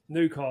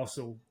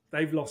Newcastle,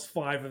 they've lost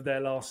 5 of their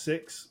last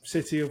 6.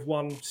 City have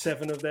won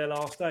 7 of their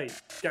last 8.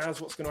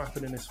 Gaz, what's going to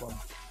happen in this one?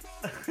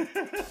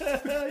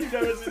 You've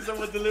never seen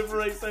someone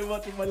deliberate so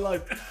much in my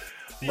life.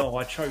 No,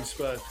 I chose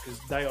Spurs because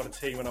they are the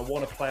team and I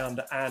want to play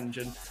under Ange,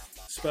 and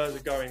Spurs are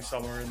going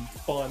somewhere and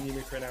Bayern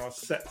Munich are now a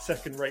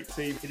second-rate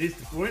team. It is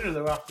De Bruyne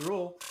though, after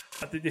all.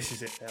 I think this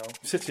is it now.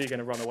 City are going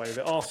to run away with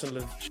it.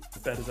 Arsenal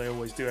have bet as they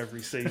always do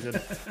every season.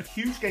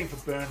 Huge game for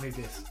Burnley,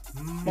 this.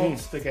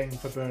 Monster game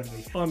for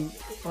Burnley.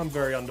 I'm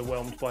very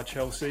underwhelmed by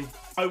Chelsea.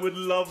 I would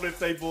love if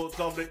they bought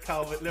Dominic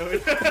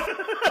Calvert-Lewin.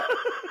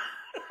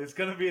 It's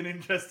going to be an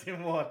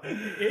interesting one.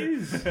 It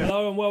is.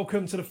 Hello and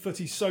welcome to the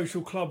Footy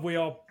Social Club. We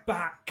are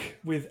back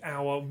with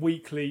our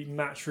weekly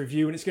match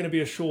review, and it's going to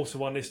be a shorter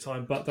one this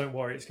time, but don't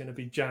worry, it's going to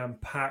be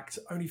jam-packed.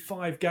 Only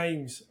 5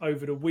 games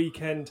over the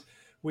weekend.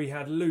 We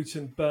had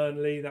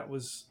Luton-Burnley. That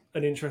was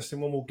an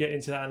interesting one. We'll get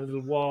into that in a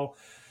little while.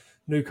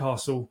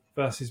 Newcastle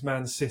versus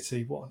Man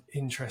City. What an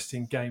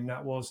interesting game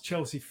that was.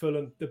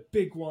 Chelsea-Fulham, the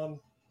big one.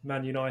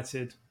 Man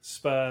United,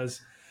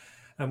 Spurs.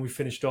 And we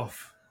finished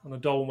off on a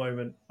dull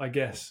moment, I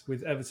guess,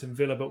 with Everton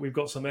Villa. But we've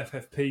got some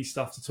FFP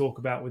stuff to talk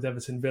about with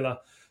Everton Villa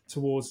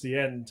towards the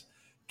end.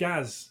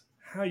 Gaz,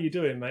 how you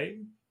doing, mate?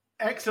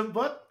 Excellent,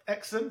 bud.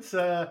 Excellent.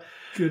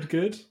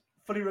 Good.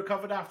 Fully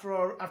recovered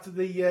after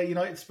the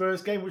United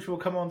Spurs game, which we'll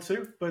come on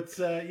to. But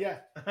yeah.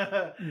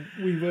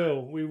 We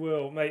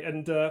will, mate.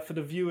 And for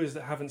the viewers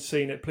that haven't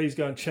seen it, please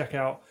go and check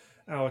out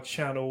our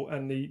channel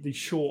and the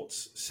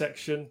shorts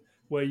section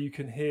where you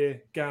can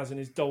hear Gaz in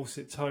his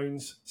dulcet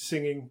tones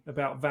singing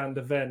about Van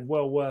der Ven.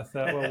 Well worth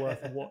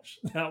a watch,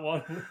 that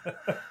one.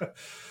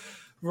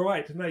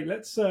 Right, mate,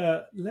 let's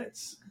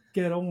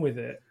get on with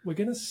it. We're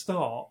going to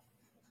start,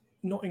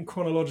 not in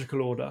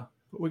chronological order,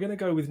 but we're going to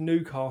go with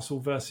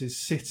Newcastle versus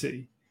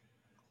City.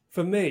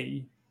 For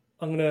me,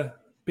 I'm going to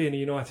be a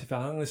United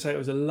fan. I'm going to say it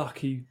was a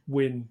lucky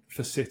win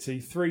for City.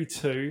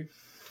 3-2.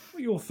 What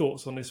are your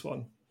thoughts on this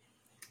one?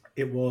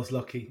 It was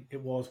lucky.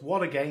 It was.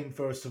 What a game,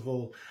 first of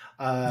all.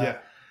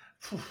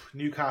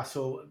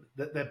 Newcastle,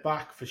 they're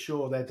back for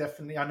sure. They're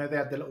definitely... I know they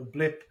had the little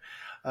blip,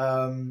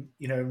 in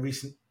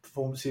recent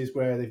performances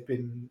where they've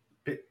been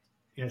a bit,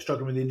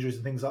 struggling with injuries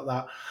and things like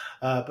that.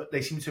 But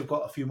they seem to have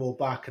got a few more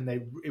back, and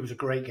it was a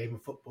great game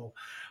of football.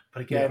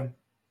 But again,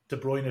 De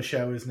Bruyne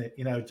show, isn't it?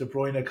 De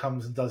Bruyne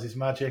comes and does his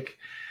magic.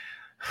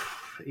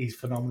 He's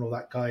phenomenal,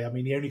 that guy. I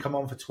mean, he only come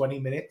on for 20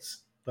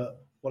 minutes,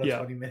 but what a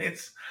 20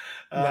 minutes.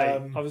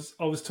 Mate,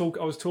 I was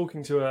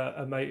talking to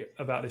a mate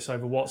about this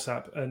over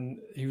WhatsApp, and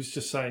he was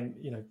just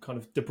saying, kind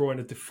of De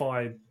Bruyne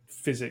defied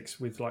physics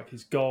with like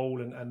his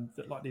goal and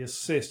like the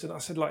assist. And I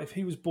said, like, if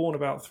he was born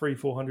about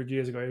 300-400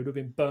 years ago, he would have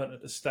been burnt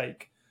at the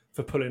stake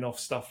for pulling off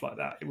stuff like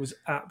that. It was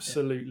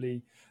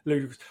absolutely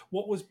ludicrous.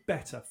 What was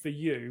better for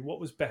you? What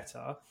was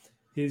better?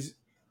 His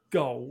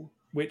goal,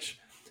 which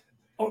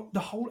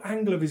the whole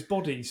angle of his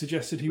body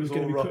suggested he was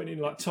going to be putting in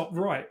like top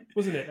right,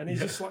 wasn't it? And he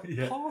just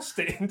passed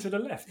it into the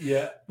left.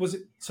 Yeah. Was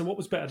it? So what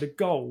was better, the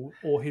goal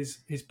or his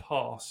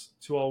pass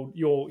to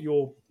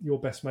your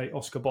best mate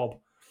Oscar Bob?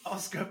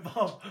 Oscar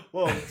Bob.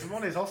 Well, to be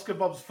honest, Oscar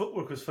Bob's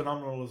footwork was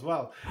phenomenal as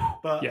well.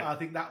 But I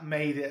think that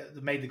made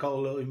the goal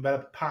a little even better.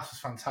 The pass was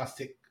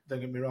fantastic. Don't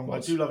get me wrong. I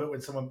do love it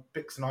when someone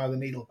picks an eye of the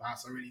needle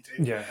pass. I really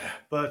do. Yeah.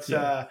 But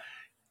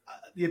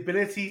the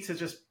ability to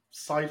just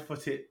side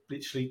foot it,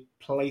 literally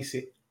place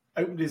it,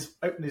 opened his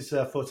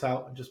foot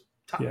out and just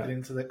tapped it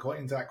into that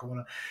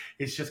corner.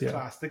 It's just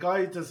class. The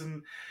guy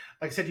doesn't,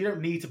 like I said, you don't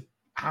need to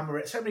hammer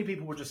it. So many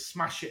people will just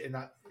smash it in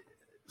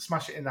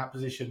that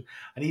position,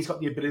 and he's got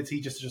the ability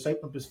just to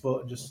open up his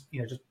foot and just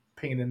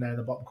ping it in there in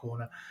the bottom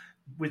corner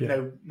with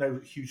no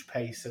huge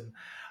pace,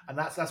 and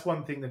that's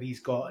one thing that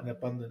he's got in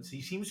abundance.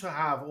 He seems to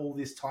have all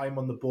this time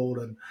on the ball,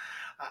 and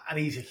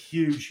he's a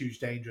huge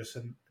danger.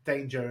 And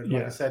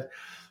like I said,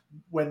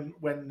 when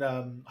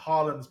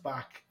Haaland's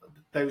back,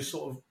 those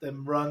sort of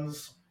them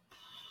runs,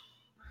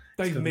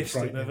 they've missed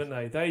him, haven't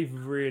they? They've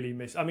really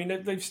missed. I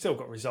mean, they've still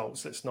got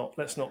results. Let's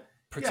not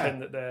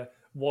pretend that they're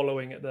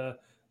wallowing at the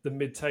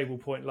mid-table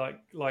point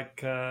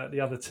like the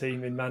other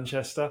team in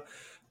Manchester.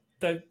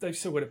 They've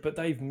still got it, but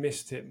they've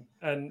missed him,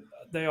 and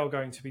they are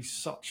going to be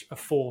such a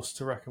force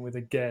to reckon with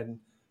again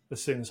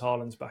as soon as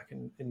Haaland's back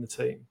in the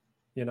team.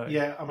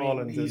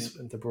 Haaland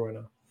and De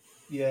Bruyne.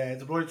 Yeah,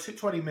 De Bruyne took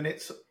 20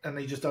 minutes and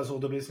he just does all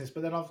the business.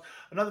 But then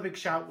another big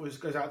shout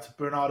goes out to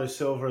Bernardo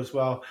Silva as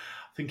well.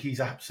 I think he's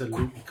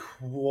absolutely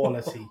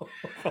quality.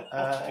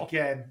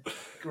 Again,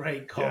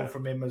 great call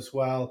from him as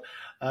well.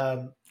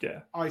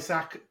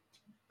 Isaac,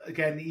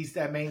 again, he's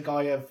their main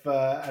guy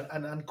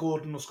and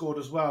Gordon scored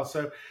as well.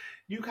 So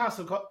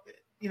Newcastle got,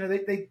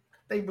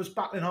 they was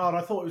battling hard.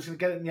 I thought it was going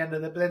to get it in the end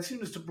of it. But then as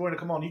soon as De Bruyne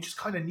come on, you just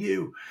kind of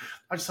knew.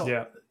 I just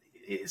thought,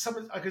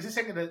 because it's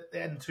going to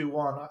end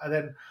 2-1. And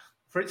then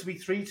for it to be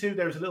 3-2,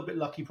 there was a little bit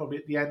lucky probably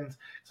at the end.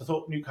 So I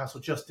thought Newcastle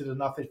just did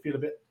enough. They'd feel a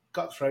bit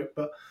cutthroat,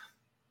 but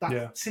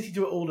City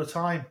do it all the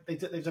time. They've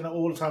done it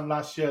all the time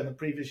last year and the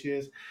previous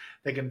years.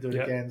 They're going to do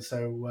it again.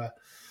 So,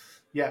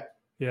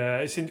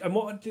 it's and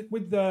what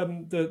with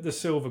the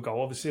Silva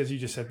goal, obviously, as you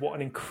just said, what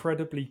an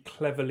incredibly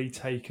cleverly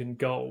taken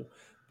goal.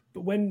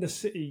 But when the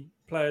City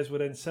players were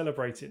then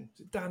celebrating,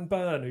 Dan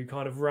Burn, who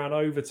kind of ran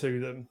over to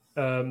them,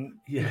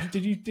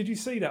 did you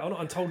see that or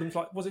not? And told them,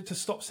 like, was it to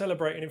stop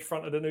celebrating in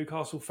front of the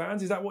Newcastle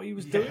fans? Is that what he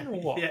was doing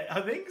or what? Yeah,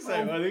 I think so.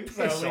 Oh, I think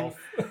so. piss I mean, off.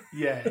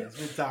 yeah, it's a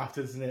bit daft,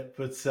 isn't it?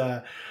 But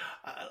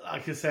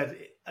like I said,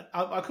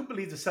 I couldn't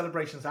believe the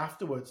celebrations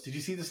afterwards. Did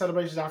you see the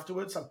celebrations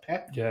afterwards at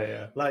Pep?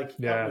 Yeah.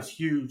 That was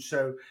huge.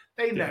 So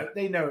they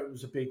know it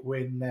was a big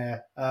win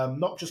there.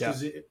 Not just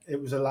because it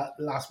was a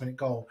last minute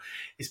goal.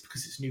 It's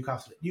because it's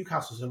Newcastle.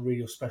 Newcastle's a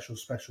real special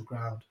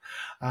ground,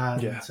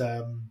 and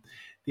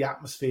the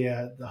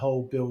atmosphere, the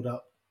whole build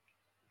up.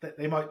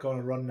 They might go on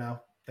a run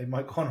now.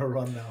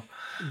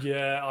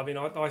 Yeah, I mean,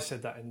 I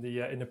said that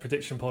in the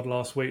prediction pod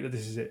last week that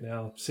this is it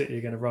now. City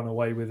are going to run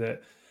away with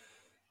it.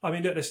 I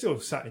mean, look, they're still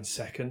sat in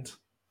second.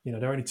 You know,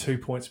 they're only 2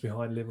 points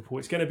behind Liverpool.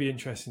 It's going to be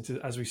interesting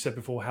to, as we said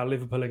before, how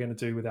Liverpool are going to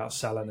do without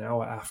Salah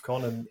now at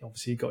AFCON, and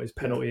obviously he got his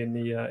penalty in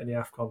the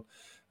AFCON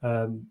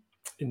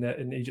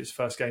in Egypt's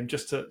first game,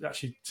 just to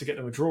get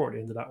them a draw at the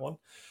end of that one.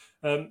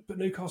 But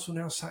Newcastle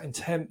now sat in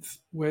 10th,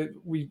 where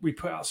we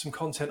put out some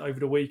content over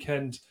the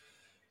weekend.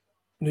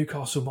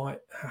 Newcastle might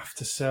have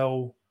to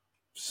sell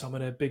some of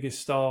their biggest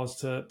stars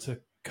to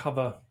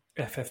cover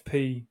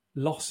FFP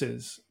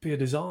losses. Be a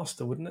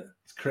disaster, wouldn't it?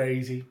 It's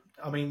crazy.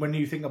 I mean, when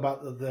you think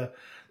about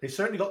they've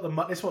certainly got the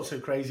money. That's what's so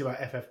crazy about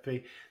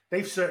FFP.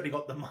 They've certainly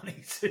got the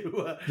money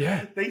to.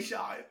 They should.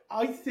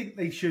 I think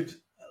they should.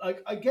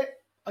 Like, I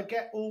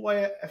get all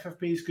why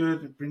FFP is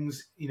good. It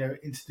brings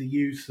into the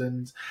youth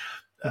and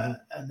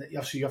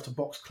obviously you have to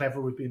box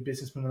clever with being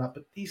businessmen and that.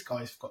 But these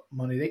guys have got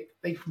money.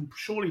 They can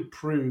surely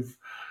prove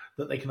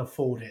that they can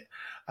afford it.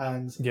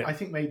 And I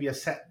think maybe a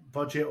set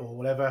budget or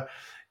whatever.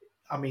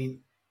 I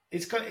mean,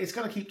 it's going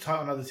to keep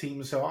tight on other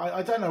teams. So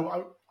I don't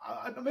know.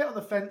 I'm a bit on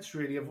the fence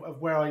really of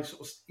where I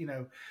sort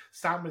of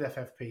stand with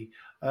FFP.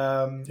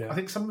 I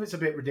think some of it's a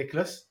bit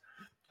ridiculous,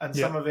 and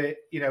some of it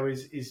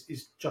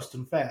is just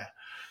unfair.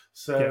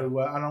 So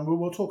and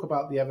we'll talk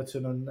about the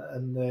Everton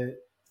and the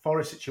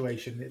Forest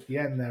situation at the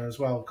end there as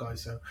well,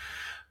 guys. So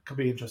it could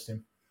be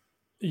interesting.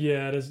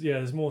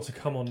 There's more to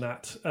come on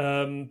that.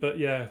 But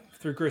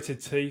through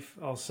gritted teeth,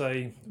 I'll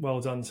say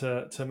well done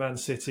to Man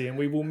City, and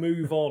we will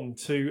move on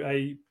to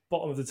a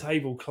bottom of the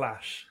table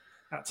clash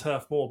at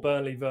Turf Moor,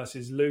 Burnley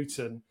versus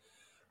Luton.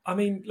 I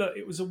mean, look,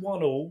 it was a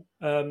 1-1.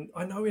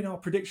 I know in our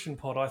prediction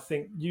pod, I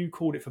think you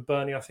called it for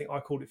Burnley, I think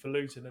I called it for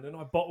Luton, and then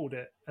I bottled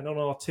it. And on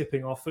our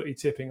footy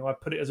tipping, I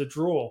put it as a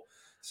draw.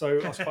 So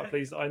I was quite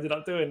pleased that I ended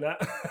up doing that.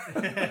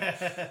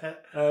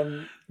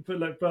 But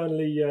look,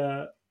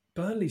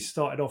 Burnley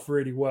started off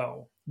really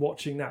well.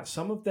 Watching that,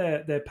 some of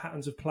their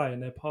patterns of play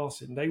and their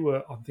passing,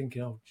 I'm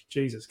thinking, oh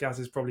Jesus, Gaz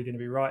is probably going to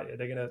be right here.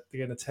 They're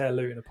going to tear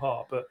Luton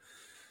apart. But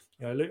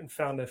Luton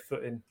found their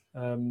footing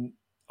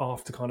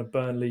after kind of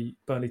Burnley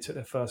took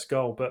their first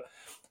goal. But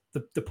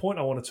the point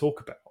I want to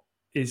talk about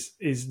is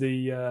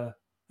the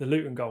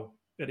Luton goal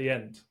at the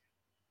end.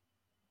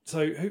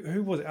 So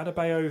who was it?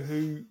 Adebayo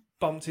who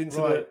bumped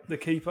into the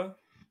keeper?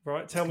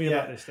 Right, tell me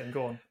about this then.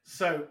 Go on.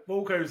 So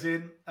ball goes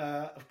in.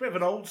 A bit of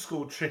an old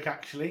school trick,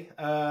 actually.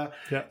 So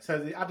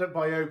the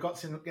Adebayo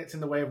gets in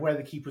the way of where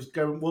the keeper's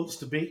going, wants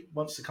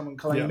to come and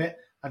claim it,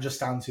 and just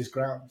stands his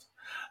ground.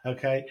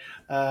 Okay,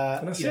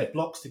 and that's it.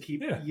 Blocks the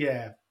keeper.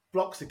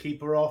 Blocks the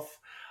keeper off,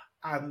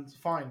 and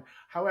fine.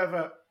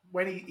 However,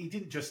 when he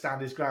didn't just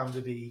stand his ground,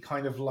 did he? He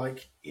kind of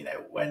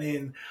went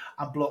in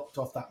and blocked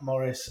off that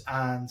Morris,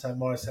 and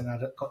Morris then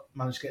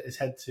managed to get his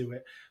head to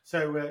it.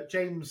 So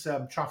James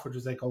Trafford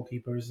was their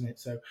goalkeeper, isn't it?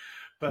 So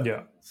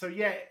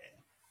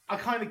I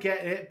kind of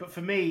get it, but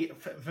for me,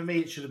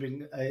 it should have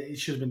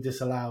been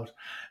disallowed.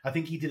 I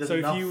think he did enough.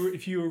 So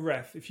if you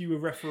were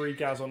referee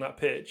Gaz on that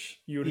pitch,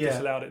 you would have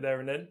disallowed it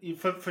there and then.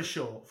 For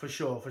sure.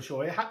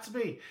 It had to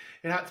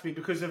be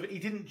because he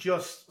didn't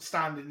just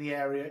stand in the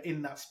area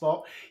in that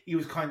spot. He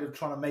was kind of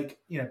trying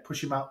to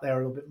push him out there a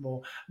little bit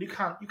more. You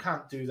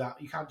can't do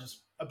that. You can't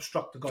just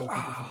obstruct the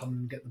goalkeeper from coming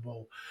and get the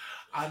ball.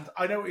 And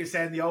I know what you're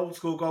saying. The old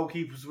school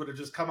goalkeepers would have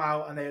just come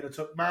out and they would have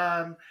took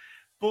man.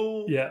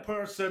 Ball,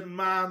 person,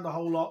 man, the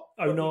whole lot.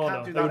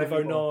 Onana. They would have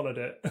Onana'd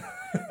it.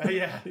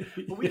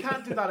 But we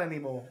can't do that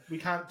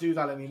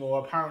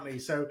anymore. Apparently.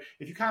 So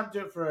if you can't do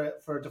it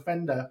for a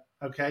defender,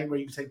 okay, where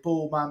you can say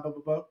ball, man, blah,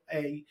 blah, blah,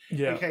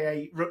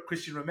 aka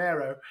Christian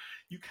Romero,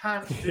 you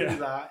can't do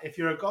that if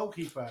you're a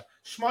goalkeeper.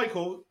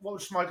 Schmeichel, what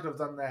would Schmeichel have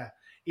done there?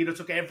 He'd have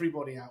took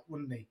everybody out,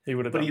 wouldn't he? He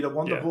would have But he'd have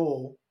won the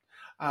ball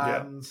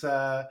and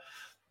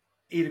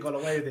he'd have got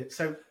away with it.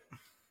 So,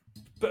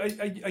 but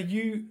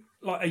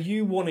are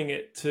you wanting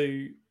it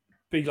to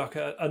be like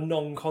a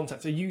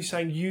non-contact? Are you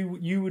saying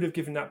you would have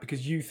given that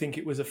because you think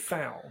it was a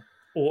foul?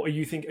 Or are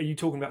you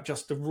talking about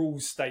just the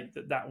rules state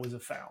that was a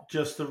foul?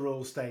 Just the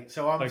rules state.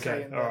 So I'm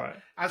saying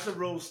that as the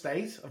rules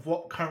state of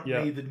what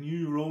currently the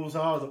new rules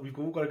are that we've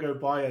all got to go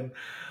by, and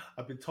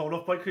I've been told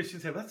off by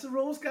Christians here, that's the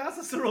rules, Gaz,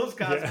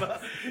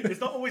 but it's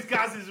not always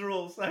Gaz's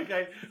rules,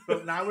 okay?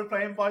 But now we're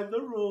playing by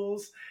the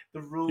rules.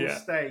 The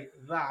rules state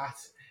that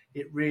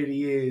it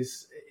really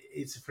is,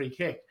 it's a free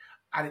kick.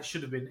 And it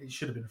should have been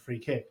a free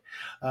kick.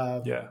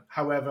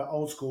 However,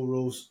 old school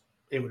rules,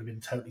 it would have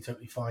been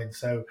totally fine.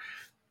 So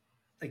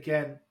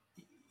again,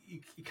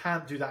 you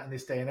can't do that in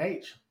this day and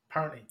age.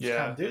 Apparently, you just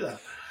can't do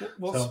that.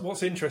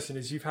 What's interesting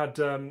is you've had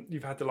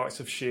the likes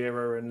of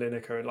Shearer and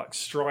Lineker and like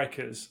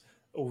strikers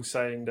all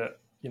saying that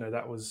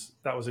that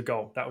was a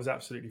goal, that was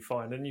absolutely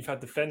fine, and you've had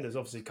defenders,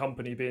 obviously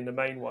Company being the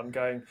main one,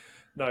 going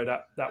no,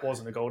 that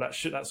wasn't a goal, that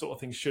sort of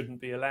thing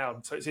shouldn't be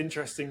allowed. So it's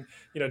interesting,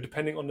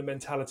 depending on the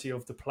mentality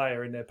of the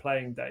player in their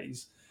playing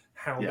days,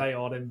 how they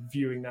are then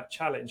viewing that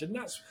challenge, and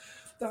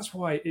that's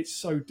why it's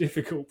so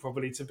difficult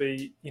probably to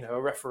be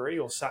a referee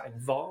or sat in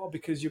VAR,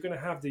 because you're going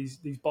to have these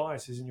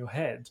biases in your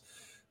head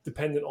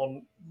dependent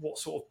on what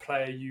sort of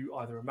player you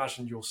either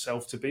imagined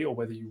yourself to be or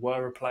whether you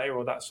were a player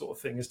or that sort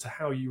of thing, as to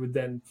how you would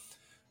then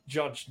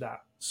judge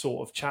that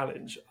sort of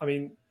challenge. I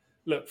mean,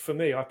 look, for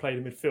me, I played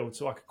in midfield,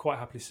 so I could quite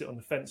happily sit on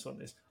the fence on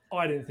this.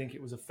 I didn't think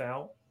it was a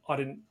foul. I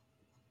didn't,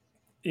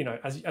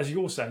 as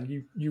you're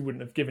saying, you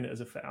wouldn't have given it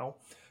as a foul,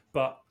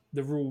 but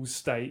the rules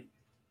state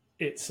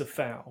it's a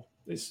foul.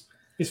 It's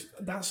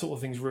that sort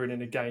of thing's ruining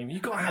the game.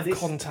 You've got to have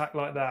contact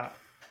like that.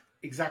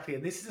 Exactly,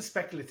 and this is the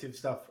speculative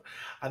stuff,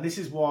 and this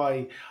is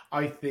why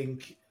I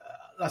think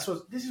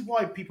this is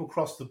why people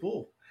cross the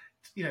ball.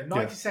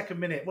 92nd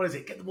minute. What is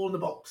it? Get the ball in the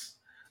box.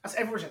 That's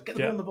everyone. Get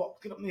the ball in the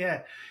box. Get up in the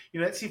air.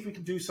 Let's see if we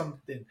can do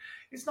something.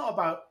 It's not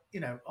about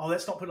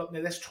let's not put it up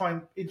there. Let's try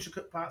and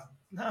intricate pass.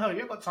 No,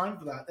 you haven't got time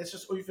for that. Let's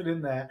just oof it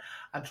in there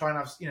and try and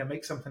have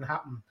make something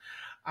happen.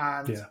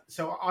 And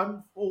so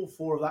I'm all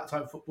for that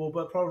type of football,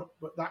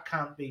 but that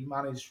can't be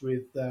managed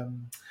with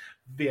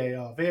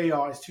VAR.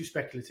 VAR is too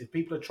speculative.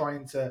 People are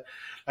trying to,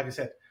 like I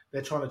said,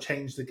 they're trying to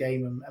change the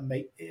game and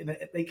make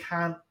it, they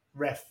can't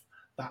ref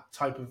that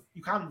type of,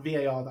 you can't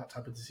VAR that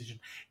type of decision,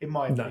 in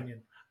my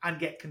opinion, and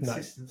get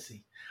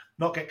consistency.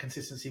 Not get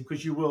consistency,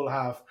 because you will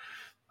have,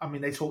 I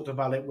mean, they talked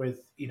about it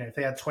with, if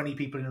they had 20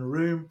 people in a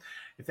room,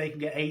 if they can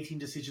get 18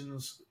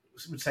 decisions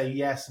would say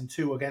yes and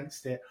 2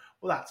 against it,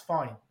 well, that's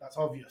fine. That's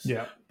obvious.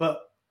 Yeah.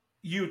 But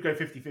you would go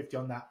 50-50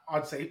 on that.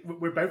 I'd say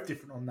we're both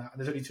different on that, and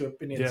there's only 2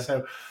 opinions. Yeah.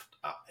 So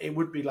it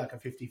would be like a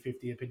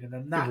 50-50 opinion,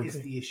 and that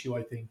is the issue,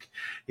 I think,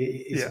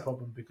 is the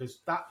problem, because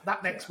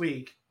that next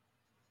week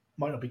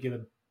might not be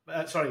given.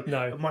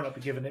 No, it might not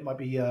be given. It might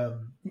be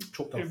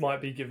chalked off. It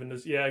might be given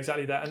as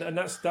exactly that, and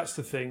that's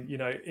the thing.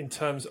 In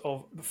terms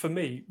of, for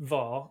me,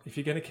 VAR, if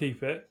you're going to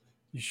keep it,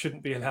 you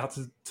shouldn't be allowed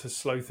to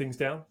slow things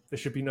down. There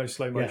should be no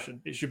slow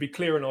motion. It should be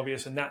clear and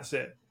obvious, and that's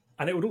it.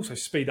 And it would also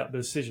speed up the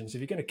decisions.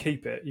 If you're going to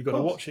keep it, you've got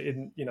to watch it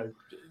in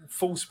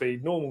full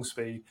speed, normal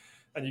speed,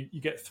 and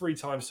you get 3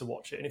 times to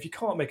watch it. And if you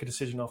can't make a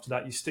decision after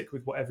that, you stick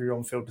with whatever your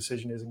on-field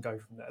decision is and go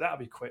from there. That'll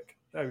be quick.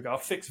 There we go. I'll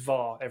fix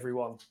VAR,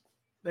 everyone.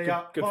 There you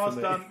are. VAR's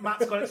done.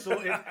 Matt's got it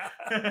sorted.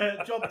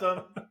 Job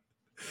done.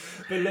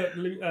 But look,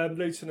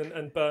 Luton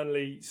and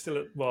Burnley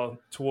still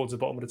towards the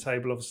bottom of the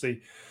table.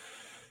 Obviously,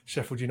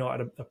 Sheffield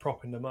United are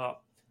propping them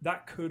up.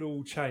 That could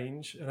all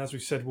change, and as we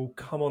said, we'll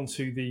come on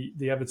to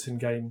the Everton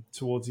game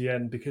towards the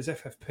end, because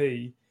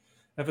FFP,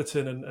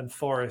 Everton and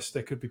Forest,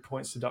 there could be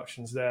points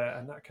deductions there,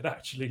 and that could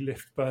actually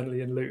lift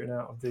Burnley and Luton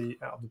out of the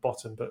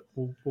bottom. But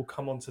we'll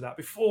come on to that.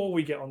 Before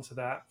we get on to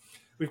that,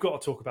 we've got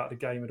to talk about the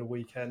game of the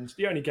weekend.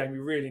 The only game we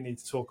really need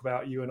to talk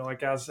about, you and I,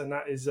 Gaz, and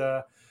that is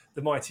the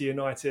mighty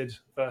United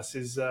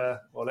versus,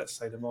 let's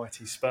say the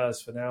mighty Spurs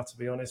for now, to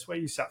be honest. Where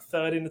you sat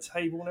 3rd in the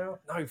table now?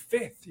 No,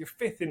 5th. You're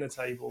 5th in the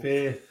table.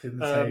 5th in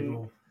the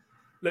table.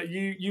 Look,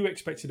 you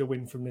expected a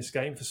win from this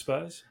game for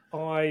Spurs.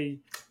 I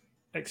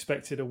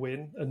expected a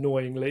win,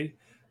 annoyingly,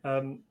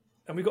 and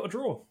we got a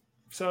draw.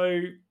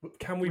 So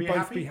can we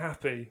both be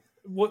happy?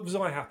 Was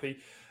I happy?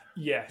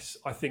 Yes,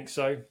 I think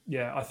so.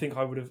 Yeah, I think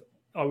I would have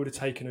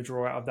taken a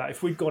draw out of that.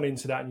 If we'd gone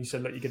into that and you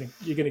said, look,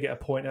 you're gonna get a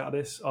point out of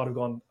this, I'd have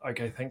gone,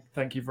 okay,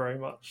 thank you very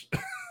much.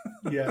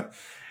 Yeah.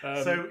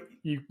 So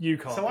you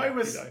can't. So I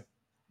was.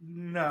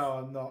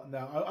 No, I'm not.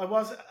 No, I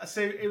was.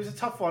 So it was a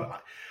tough one.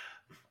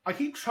 I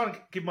keep trying to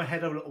give my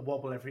head a little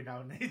wobble every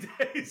now and then,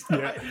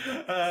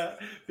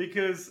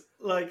 because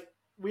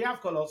we have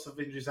got lots of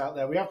injuries out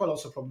there. We have got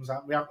lots of problems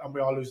out. We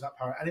are losing that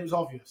power, and it was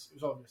obvious.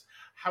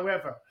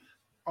 However,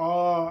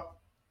 our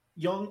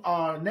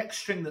next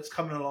string that's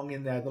coming along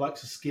in there, the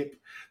likes of Skip,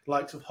 the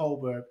likes of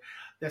Holberg,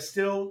 they're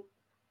still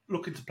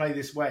looking to play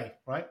this way,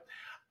 right?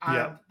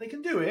 And they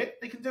can do it.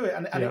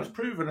 And it was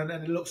proven, and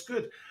it looks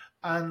good.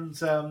 And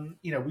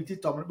we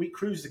did dominate. We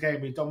cruised the game.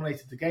 We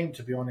dominated the game,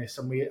 to be honest,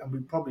 and we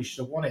probably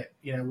should have won it.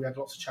 We had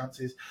lots of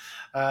chances,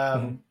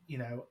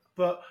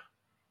 but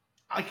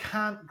I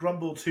can't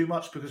grumble too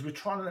much, because we're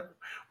trying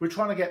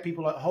to get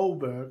people like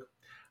Holberg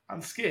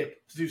and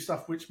Skip to do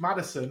stuff which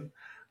Maddison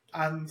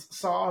and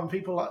Sarr and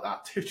people like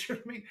that do. Do you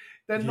know what I mean?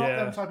 They're not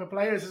them type of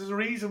players. There's a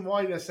reason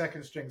why they're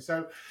second string.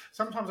 So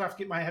sometimes I have to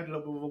get my head a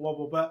little bit of a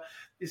wobble, but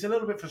it's a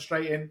little bit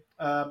frustrating.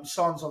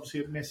 Son's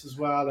obviously a miss as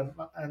well,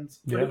 but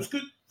it was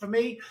good for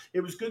me. It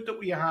was good that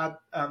we had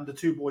the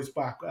 2 boys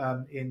back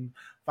in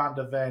Van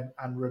der Ven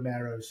and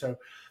Romero. So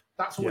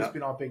that's always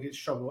been our biggest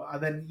struggle.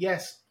 And then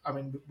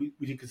we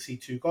did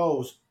concede 2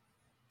 goals,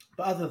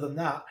 but other than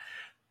that,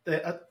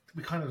 a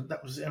that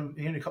was the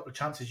only couple of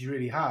chances you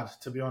really had,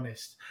 to be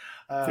honest.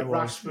 It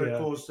was,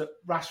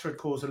 Rashford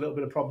caused a little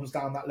bit of problems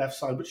down that left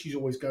side, which he's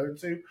always going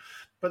to.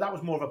 But that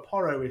was more of a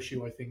Porro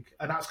issue, I think,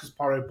 and that's because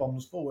Porro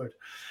bombs forward.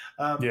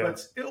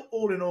 But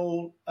all in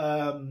all,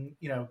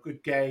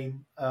 good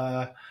game.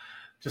 I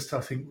just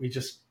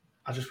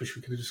wish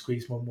we could have just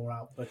squeezed one more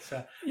out. But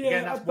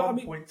again, that's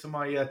point to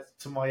my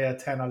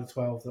 10 out of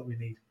 12 that we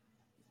need.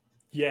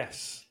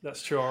 Yes,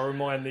 that's true. I'll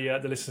remind the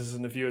listeners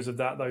and the viewers of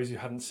that. Those who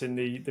haven't seen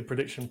the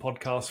prediction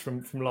podcast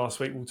from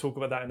last week, we'll talk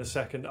about that in a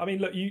second. I mean,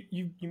 look,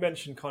 you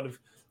mentioned kind of,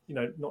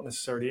 not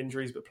necessarily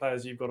injuries, but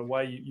players you've got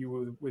away. You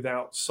were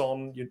without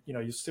Son.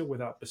 You're still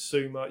without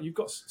Basuma. You've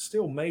got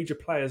still major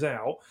players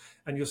out,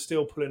 and you're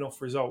still pulling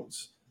off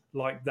results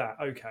like that.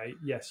 Okay,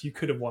 yes, you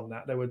could have won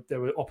that. There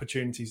were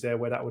opportunities there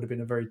where that would have been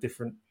a very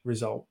different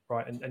result,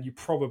 right? And you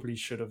probably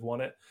should have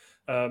won it.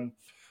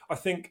 I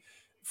think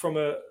from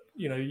a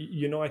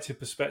United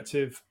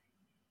perspective,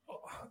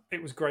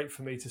 it was great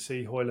for me to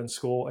see Højlund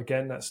score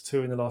again. That's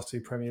 2 in the last 2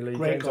 Premier League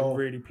games. I'm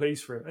really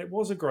pleased for him. It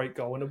was a great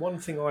goal, and the one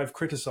thing I've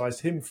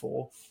criticised him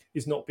for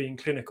is not being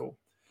clinical.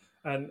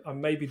 And I'm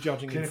maybe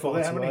judging him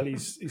far too early.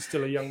 He's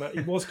still a young man.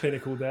 He was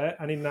clinical there,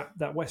 and in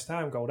that West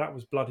Ham goal, that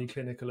was bloody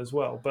clinical as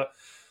well. But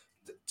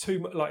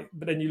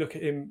then you look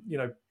at him,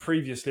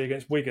 previously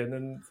against Wigan,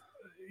 and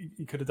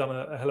he could have done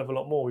a hell of a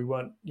lot more. We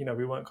weren't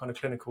kind of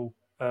clinical.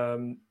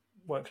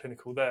 Weren't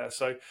clinical there.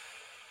 So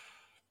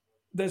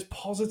there's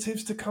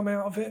positives to come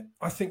out of it.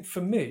 I think for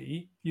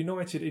me,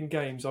 United in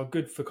games are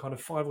good for kind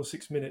of 5 or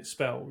 6 minute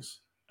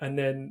spells. And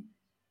then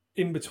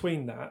in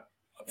between that,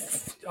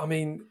 I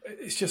mean,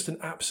 it's just an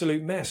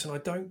absolute mess. And I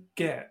don't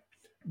get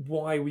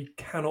why we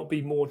cannot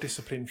be more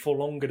disciplined for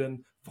longer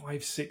than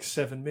 5, 6,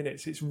 7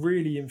 minutes. It's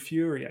really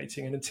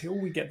infuriating. And until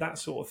we get that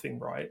sort of thing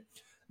right,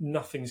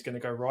 nothing's going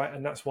to go right.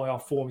 And that's why our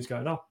form is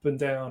going up and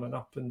down and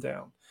up and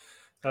down.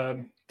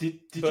 Did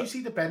you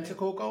see the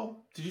Bentancur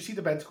goal? Did you see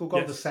the Bentancur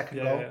goal, the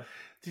second goal? Yeah.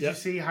 Did you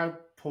see how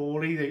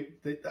poorly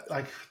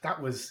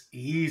that was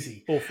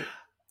easy?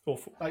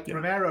 Awful.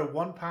 Romero,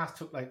 one pass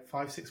took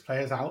 5, 6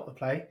 players out of the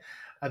play,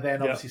 and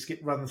then obviously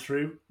Skip run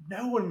through.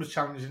 No one was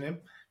challenging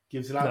him.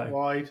 Gives it out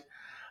wide,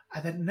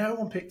 and then no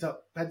one picked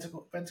up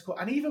Bentancur.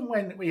 And even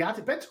when we had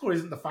it, Bentancur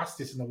isn't the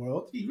fastest in the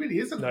world. He really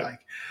isn't.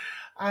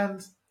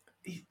 And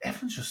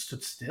everyone just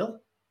stood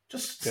still,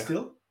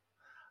 still.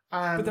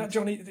 But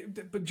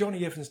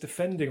Johnny Evans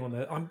defending on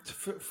it.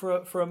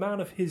 For a man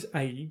of his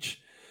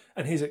age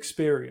and his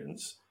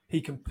experience,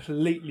 he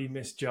completely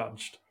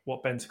misjudged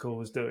what Bentancur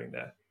was doing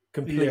there.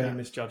 Completely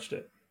misjudged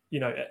it.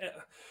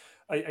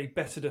 A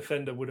better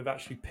defender would have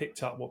actually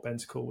picked up what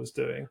Bentancur was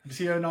doing. You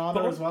see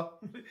Onana as well.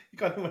 He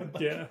kind of went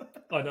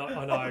I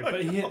know.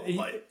 But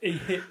he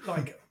hit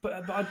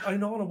But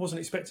Onana wasn't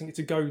expecting it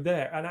to go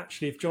there. And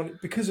actually,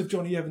 because of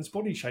Johnny Evans'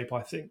 body shape,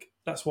 I think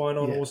that's why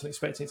Onana wasn't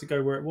expecting it to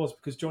go where it was,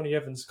 because Johnny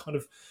Evans kind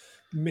of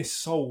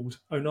missold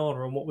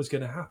Onana on what was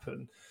going to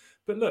happen.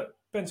 But look,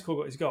 Bentancur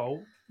got his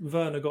goal.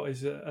 Werner got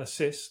his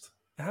assist.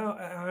 How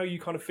are you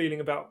kind of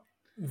feeling about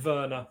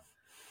Werner?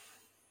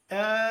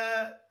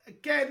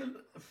 Again,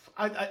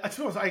 I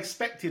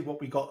expected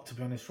what we got, to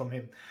be honest, from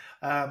him.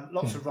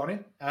 Lots of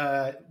running,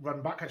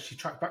 run back, actually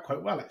tracked back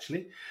quite well,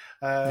 actually.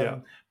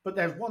 But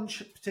there's one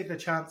particular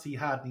chance he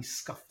had, and he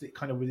scuffed it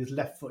kind of with his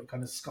left foot,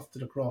 kind of scuffed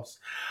it across.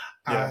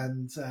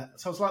 And so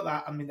it's like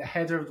that. I mean, the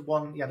header,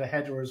 he had a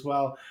header as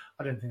well.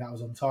 I don't think that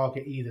was on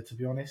target either, to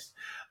be honest.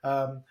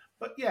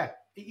 But yeah,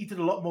 he did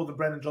a lot more than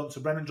Brennan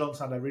Johnson. Brennan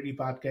Johnson had a really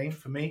bad game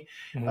for me.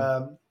 He's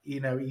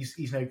no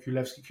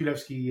Kulevski.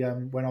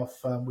 Kulevski went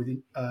off with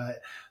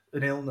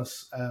an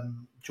illness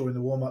during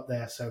the warm-up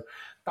there, so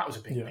that was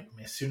a big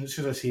miss. As soon as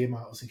I see him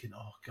out, I was thinking,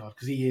 oh God,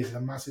 because he is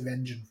a massive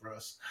engine for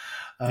us.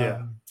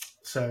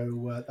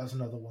 So that's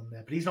another one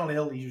there. But he's not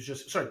ill. He's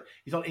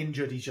not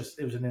injured.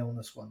 It was an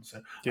illness one.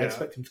 So I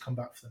expect him to come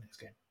back for the next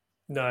game.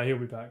 No, he'll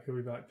be back.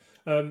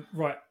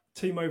 Right.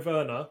 Timo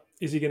Werner,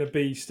 is he going to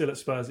be still at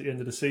Spurs at the end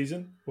of the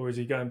season, or is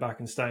he going back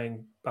and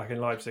staying back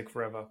in Leipzig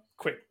forever?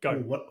 Quick, go.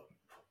 Ooh,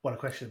 what a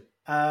question.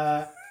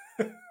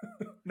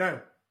 No.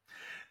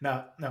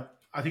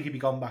 I think he'll be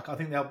gone back. I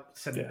think they'll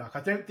send him back. I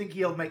don't think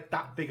he'll make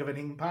that big of an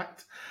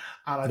impact,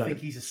 and I think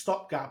he's a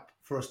stopgap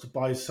for us to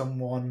buy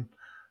someone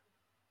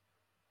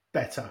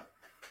better.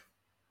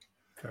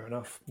 Fair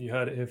enough. You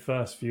heard it here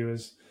first,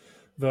 viewers.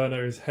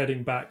 Werner is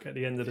heading back at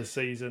the end of the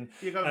season.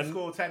 You're going to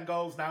score 10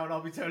 goals now, and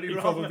I'll be totally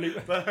wrong.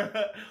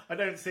 But I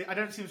don't see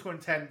him scoring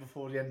 10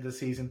 before the end of the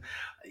season.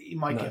 He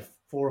might get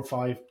 4 or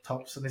 5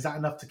 tops, and is that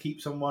enough to keep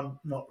someone?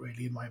 Not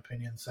really, in my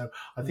opinion. So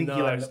I think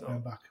he'll end up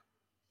going back.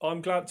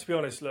 I'm glad, to be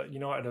honest. Look,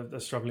 United are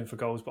struggling for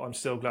goals, but I'm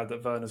still glad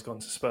that Werner's gone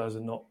to Spurs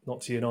and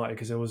not to United,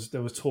 because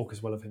there was talk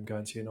as well of him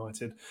going to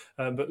United.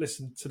 But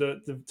listen to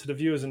the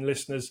viewers and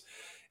listeners,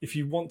 if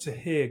you want to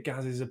hear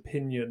Gaz's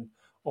opinion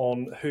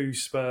on who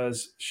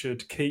Spurs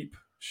should keep,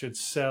 should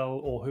sell,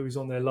 or who's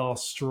on their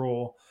last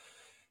straw,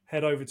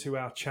 head over to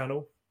our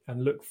channel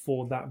and look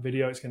for that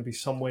video. It's going to be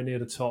somewhere near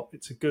the top.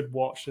 It's a good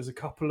watch. There's a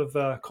couple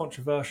of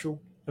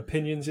controversial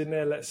opinions in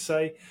there, let's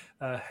say,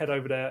 head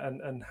over there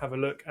and have a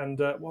look. And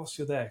whilst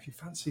you're there, if you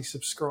fancy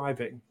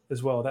subscribing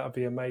as well, that would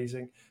be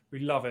amazing. We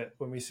love it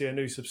when we see a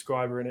new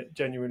subscriber, and it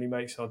genuinely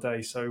makes our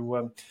day. So if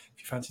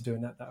you fancy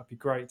doing that, that would be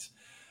great.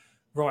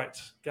 Right,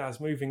 Gaz,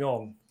 moving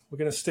on. We're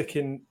going to stick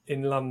in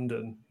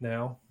London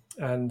now,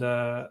 and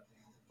we're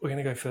going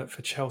to go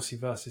for Chelsea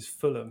versus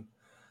Fulham.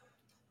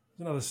 It's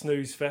another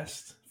snooze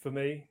fest for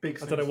me. I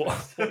don't know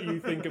what you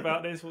think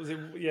about this. What was it?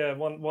 Yeah,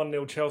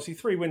 1-0 Chelsea.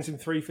 3 wins in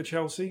 3 for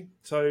Chelsea.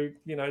 So,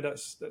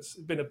 that's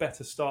been a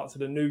better start to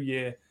the new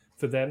year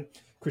for them.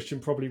 Christian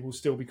probably will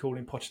still be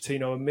calling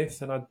Pochettino a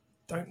myth, and I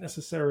don't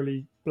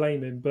necessarily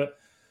blame him. But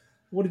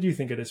what did you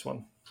think of this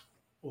one?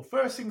 Well,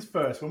 first things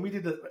first, when we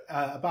did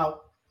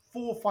about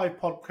 4 or 5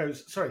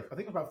 podcasts, I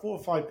think about 4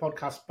 or 5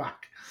 podcasts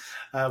back,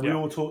 we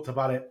all talked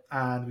about it,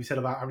 and we said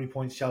about how many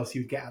points Chelsea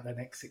would get at their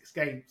next 6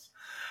 games.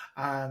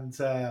 And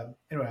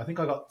anyway, I think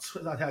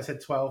I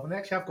said 12, and they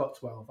actually have got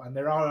 12, and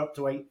they are up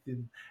to 8th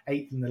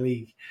in the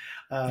league.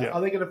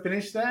 Are they going to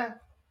finish there?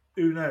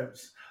 Who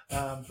knows?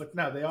 But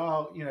no, they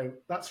are.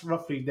 That's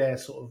roughly their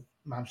sort of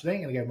mantra. They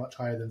ain't going to go much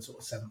higher than sort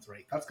of 7th or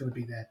 8th. That's going to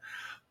be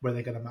where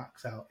they're going to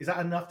max out. Is that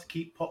enough to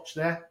keep Poch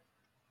there?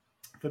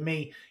 For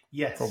me,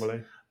 yes,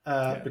 probably.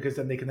 Because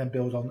then they can then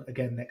build on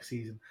again next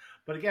season.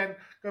 But again,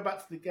 go back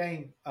to the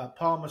game.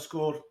 Palmer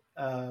scored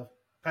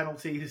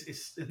penalties.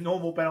 It's a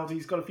normal penalty.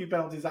 He's got a few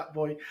penalties, that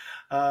boy.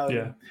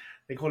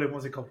 They call him,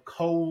 what's it called?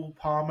 Cole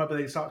Palmer, but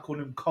they start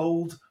calling him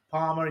Cold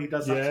Palmer. He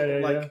does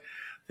that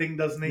thing,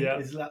 doesn't he?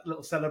 His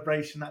little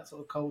celebration, that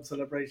sort of cold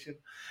celebration.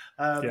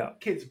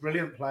 Kid's a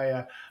brilliant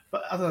player.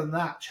 But other than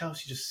that,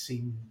 Chelsea just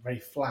seem very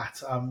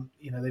flat.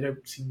 They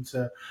don't seem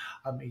to...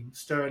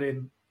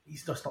 Sterling...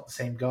 He's just not the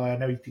same guy. I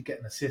know he did get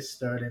an assist,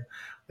 Sterling.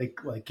 They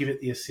give it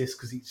the assist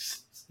because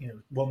he's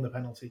won the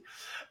penalty.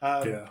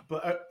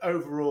 But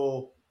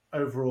overall,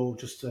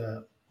 just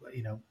a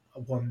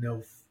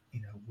 1-0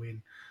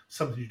 win.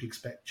 Something you'd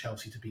expect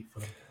Chelsea to beat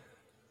Fulham.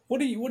 What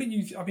do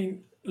you? I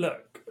mean,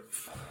 look,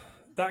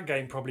 that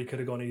game probably could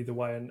have gone either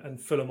way,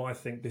 and Fulham, I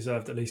think,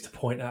 deserved at least a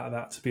point out of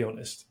that. To be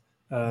honest,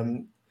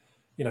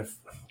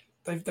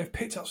 they've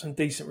picked up some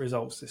decent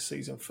results this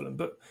season, Fulham,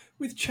 but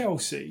with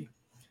Chelsea,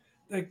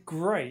 they're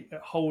great at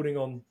holding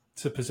on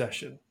to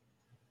possession.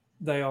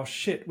 They are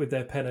shit with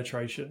their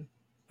penetration,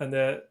 and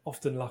they're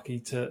often lucky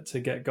to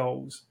get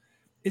goals.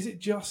 Is it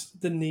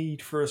just the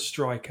need for a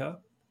striker,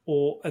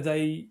 or have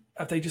they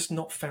just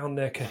not found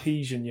their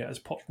cohesion yet? Has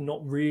Poch not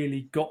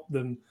really got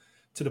them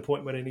to the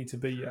point where they need to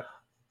be yet?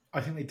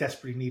 I think they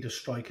desperately need a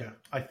striker.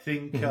 I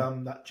think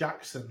that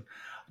Jackson,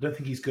 I don't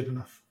think he's good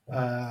enough. And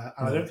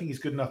I don't think he's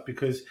good enough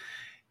because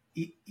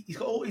he's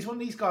one of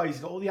these guys. He's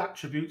got all the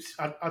attributes.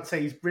 I'd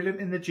say he's brilliant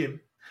in the gym.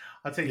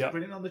 I'd say he's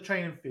brilliant on the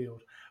training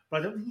field, but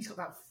I don't think he's got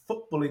that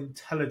football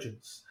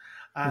intelligence.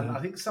 And I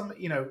think someone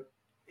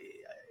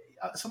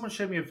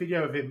showed me a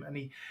video of him,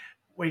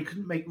 where he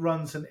couldn't make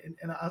runs, and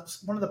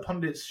one of the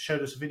pundits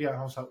showed us a video, and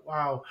I was like,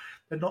 wow,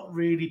 they're not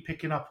really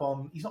picking up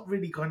on. He's not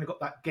really kind of got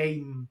that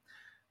game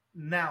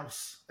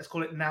nous. Let's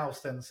call it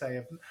nous then. Say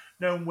of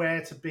knowing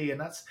where to be,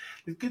 and that's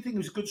the good thing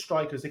with good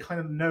strikers. They kind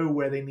of know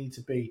where they need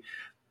to be.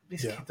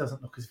 This kid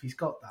doesn't look as if he's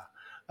got that.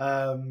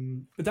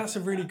 But that's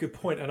a really good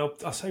point, and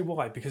I'll say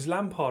why. Because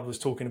Lampard was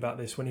talking about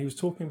this when he was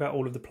talking about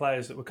all of the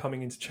players that were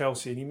coming into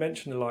Chelsea, and he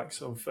mentioned the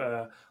likes of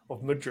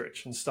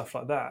Mudryk and stuff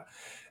like that.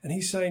 And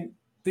he's saying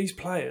these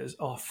players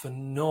are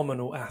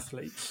phenomenal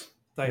athletes.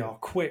 They are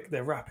quick,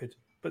 they're rapid,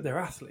 but they're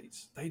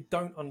athletes. They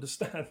don't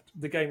understand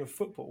the game of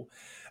football.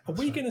 Are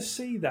we going to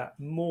see that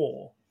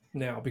more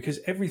now? Because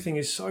everything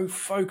is so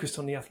focused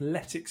on the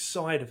athletic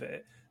side of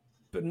it,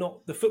 but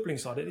not the footballing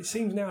side. It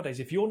seems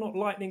nowadays, if you're not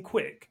lightning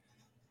quick,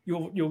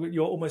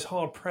 you're almost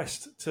hard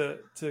pressed to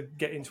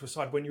get into a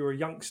side when you're a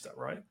youngster,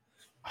 right?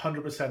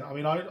 100%.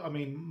 I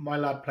mean, my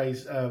lad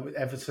plays with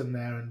Everton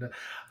there,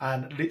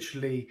 and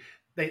literally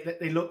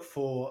they look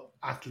for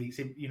athletes.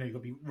 You've got to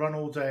be run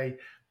all day,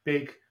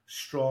 big,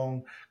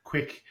 strong,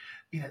 quick.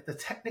 The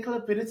technical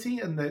ability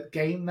and the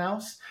game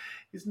nous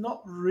is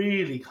not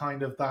really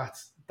kind of that.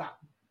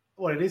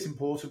 Well, it is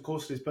important, of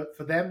course it is, but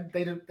for them,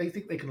 they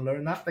think they can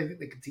learn that. They think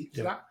they can teach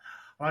that.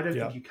 I don't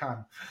think you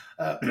can.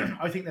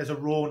 I think there's a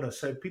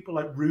rawness. So people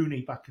like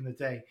Rooney back in the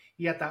day,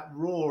 he had that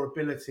raw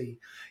ability.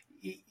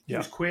 He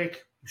was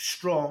quick,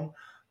 strong,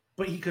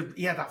 but he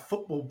had that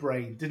football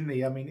brain, didn't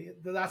he? I mean,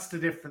 that's the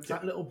difference.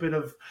 That little bit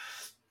of,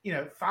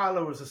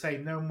 Fowler was the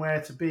same, knowing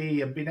where to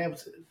be and being able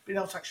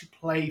to actually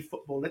play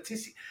football.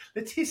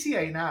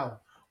 Letitia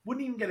now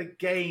wouldn't even get a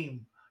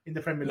game in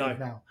the Premier League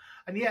now,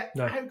 and yet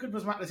how good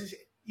was Matt Letitia?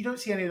 You don't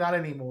see any of that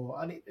anymore,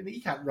 and he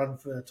can't run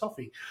for a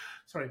toffee.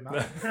 Sorry,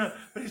 Matt, but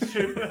it's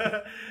true.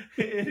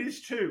 It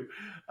is true,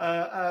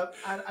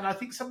 and I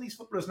think some of these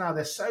footballers now,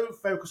 they're so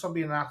focused on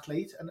being an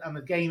athlete, and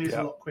the game is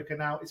a lot quicker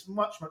now. It's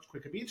much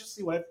quicker. Be interesting to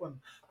see what everyone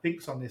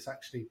thinks on this,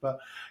 actually. But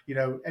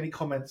any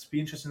comments? Be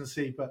interesting to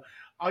see. But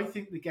I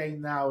think the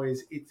game now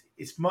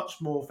it's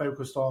much more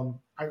focused on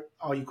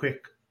are you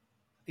quick?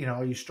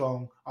 Are you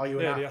strong? Are you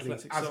an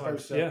athlete? As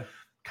opposed to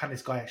can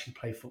this guy actually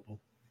play football?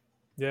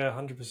 Yeah,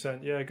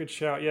 100%. Yeah, good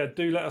shout. Yeah,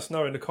 do let us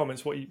know in the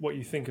comments what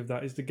you think of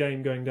that. Is the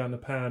game going down the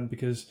pan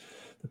because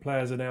the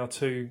players are now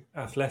too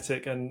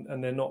athletic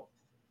and they're not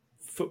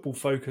football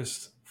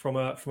focused from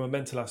a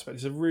mental aspect?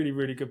 It's a really,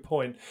 really good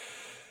point.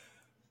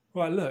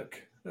 Right,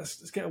 look,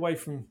 let's get away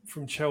from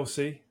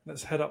Chelsea.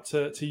 Let's head up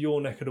to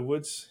your neck of the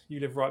woods. You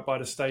live right by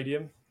the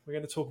stadium. We're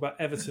going to talk about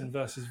Everton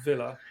versus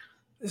Villa.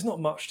 There's not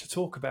much to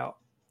talk about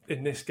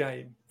in this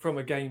game from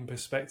a game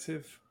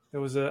perspective. There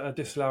was a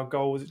disallowed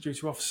goal. Was it due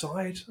to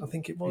offside? I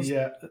think it was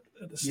Yeah,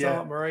 at the start,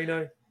 yeah.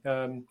 Moreno.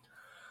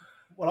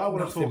 Well, I want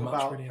to Nothing talk much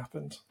about. really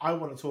happened. I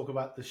want to talk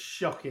about the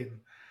shocking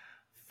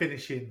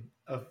finishing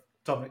of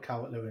Dominic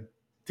Calvert-Lewin,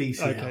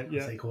 DCL, Okay, as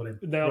yeah. they call him.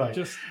 Now, Right.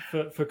 just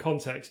for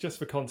context,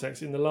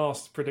 in the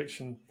last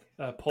prediction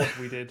pod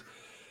we did,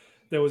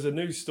 there was a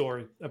news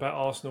story about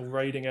Arsenal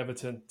raiding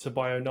Everton to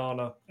buy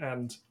Onana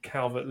and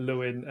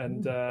Calvert-Lewin,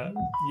 and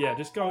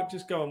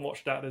just go and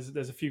watch that.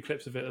 There's a few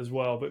clips of it as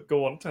well. But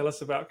go on, tell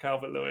us about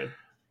Calvert-Lewin.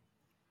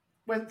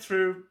 Went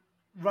through,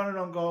 running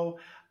on goal.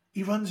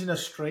 He runs in a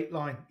straight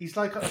line. He's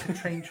like a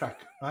train track,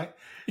 right?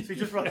 So he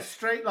just runs a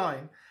straight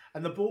line,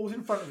 and the ball's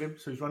in front of him.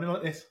 So he's running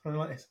like this, and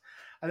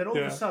then all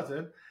of a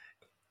sudden,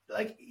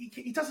 like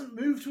he doesn't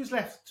move to his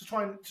left to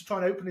try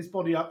and open his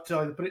body up to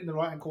either put it in the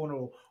right hand corner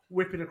or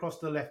whip it across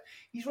to the left.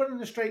 He's running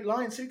in a straight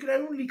line, so you can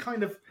only you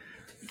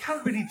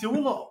can't really do a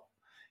lot.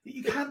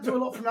 You can't do a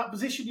lot from that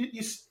position.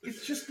 It's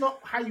just not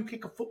how you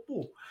kick a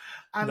football.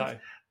 And No.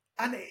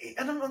 and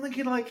I'm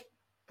thinking like,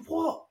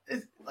 what?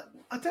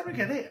 I don't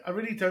get it. I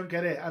really don't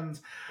get it. And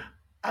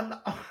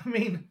I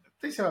mean,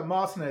 they say about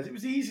Martinez, it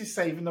was the easiest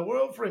save in the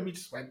world for him. He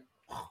just went.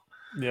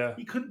 Yeah.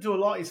 He couldn't do a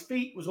lot. His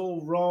feet was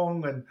all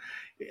wrong,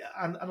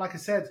 and like I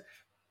said,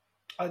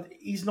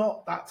 he's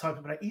not that type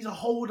of player. He's a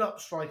hold-up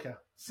striker.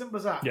 Simple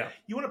as that. Yeah.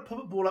 You want to put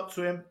the ball up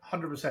to him,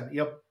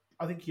 100%.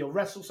 I think he'll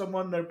wrestle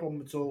someone, no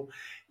problem at all.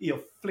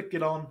 He'll flick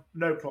it on,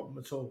 no problem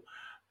at all.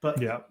 But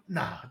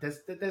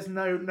there's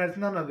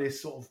none of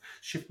this sort of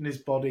shifting his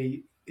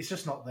body. It's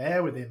just not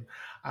there with him.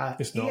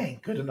 He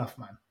ain't good enough,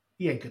 man.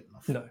 He ain't good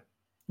enough. No.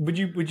 Would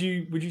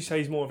you say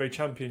he's more of a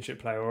championship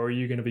player, or are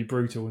you going to be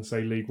brutal and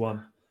say League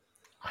One?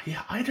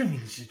 Yeah, I don't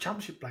think he's a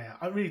championship player.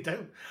 I really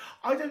don't.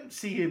 I don't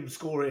see him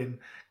scoring.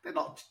 They're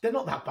not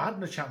that bad in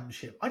the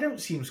championship. I don't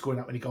see him scoring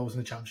that many goals in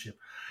the championship.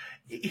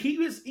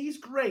 He's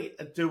great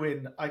at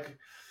doing like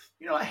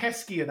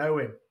Heskey and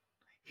Owen.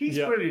 He's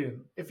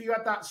brilliant. If you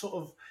had that sort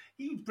of,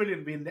 he was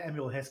brilliant being the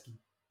Emil Heskey.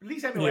 At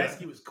least Emil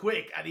Heskey was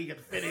quick and he could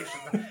finish.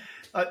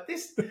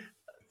 This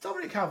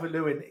Dominic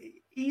Calvert-Lewin,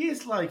 he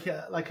is like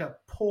a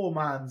poor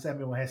man's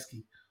Emil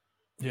Heskey.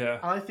 Yeah,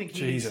 and I think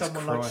he needs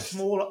someone like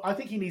smaller. I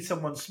think he needs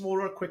someone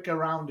smaller, quicker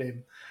around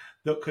him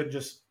that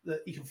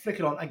he can flick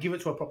it on and give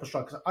it to a proper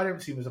striker. 'Cause I don't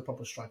see him as a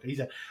proper striker. He's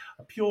a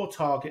pure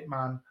target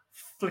man,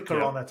 flicker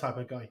on a type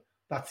of guy.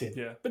 That's it.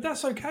 Yeah, but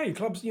that's okay.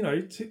 Clubs,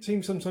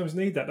 teams sometimes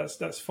need that.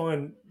 That's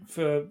fine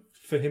for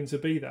him to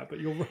be that.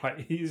 But you're right,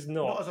 he's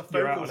not as a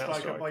focal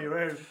striker by your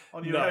own.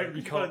 On your own,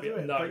 you can't do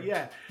it. No.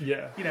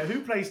 But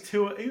who plays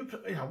two?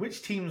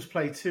 Which teams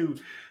play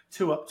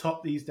two up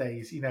top these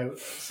days?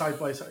 Side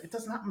by side. It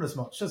doesn't happen as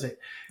much, does it?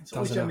 It's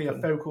always generally a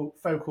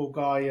focal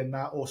guy and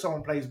that, or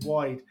someone plays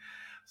wide.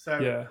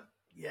 So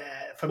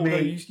for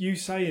me, you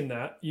saying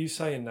that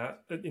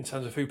in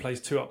terms of who plays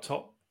two up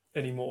top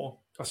anymore.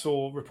 I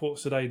saw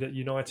reports today that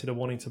United are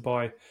wanting to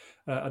buy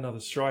another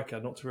striker,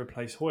 not to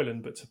replace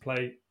Højlund, but to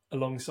play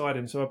alongside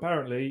him. So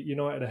apparently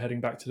United are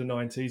heading back to the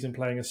 90s and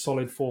playing a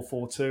solid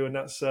 4-4-2, and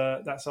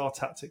that's our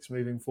tactics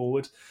moving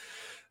forward.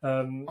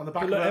 On the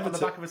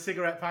back of a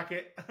cigarette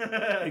packet.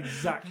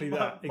 Exactly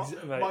that.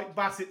 Mike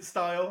Bassett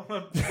style.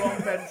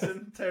 Ron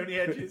Benson, Tony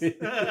Hedges.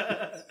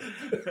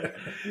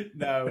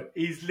 No,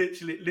 he's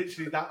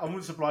literally that. I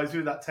wouldn't surprise you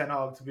with that Ten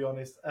Hag, to be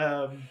honest.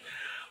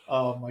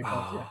 Oh my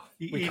God!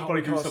 He'd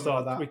probably do something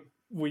like that.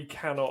 We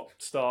cannot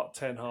start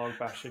Ten Hag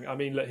bashing. I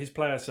mean, look, his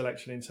player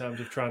selection in terms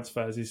of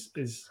transfers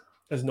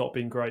has not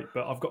been great,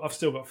 but I've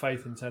still got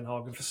faith in Ten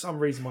Hag, and for some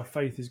reason my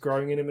faith is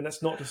growing in him, and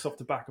that's not just off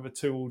the back of a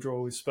 2-2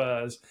 draw with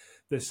Spurs.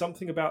 There's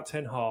something about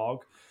Ten Hag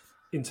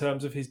in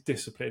terms of his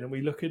discipline, and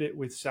we look at it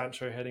with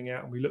Sancho heading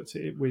out, and we looked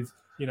at it with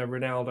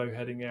Ronaldo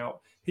heading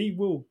out. He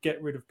will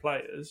get rid of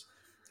players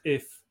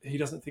if he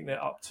doesn't think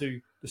they're up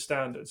to the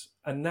standards,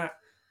 and that.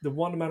 The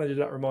one manager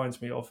that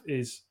reminds me of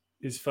is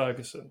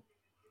Ferguson.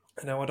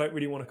 And now I don't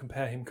really want to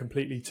compare him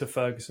completely to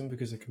Ferguson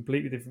because they're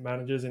completely different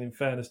managers. And in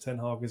fairness, Ten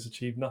Hag has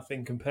achieved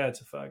nothing compared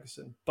to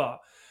Ferguson.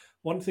 But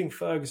one thing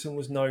Ferguson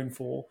was known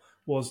for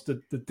was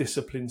the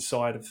discipline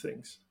side of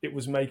things. It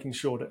was making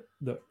sure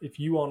that if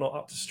you are not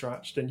up to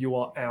scratch, then you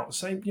are out.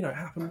 Same,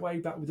 happened way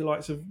back with the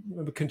likes of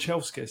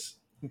Kanchelskis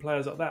and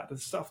players like that. The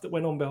stuff that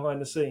went on behind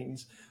the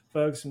scenes,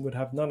 Ferguson would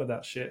have none of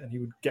that shit and he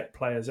would get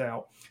players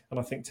out. And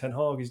I think Ten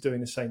Hag is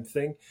doing the same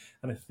thing.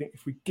 And I think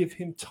if we give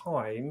him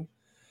time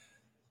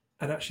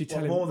and actually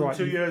tell him... More than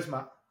 2 years,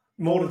 Matt.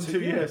 More than 2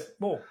 years.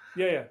 More.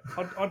 Yeah.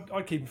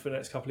 I'd keep him for the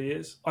next couple of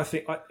years. I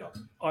think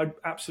I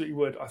absolutely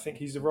would. I think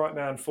he's the right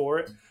man for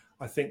it.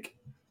 I think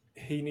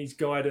he needs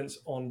guidance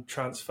on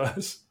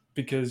transfers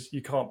because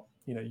you can't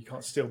you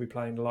can't still be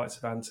playing the likes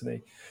of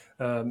Anthony,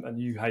 and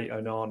you hate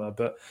Onana,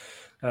 but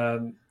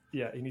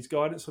he needs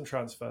guidance on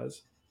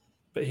transfers,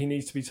 but he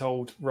needs to be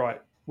told,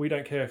 right, we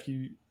don't care if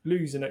you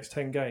lose the next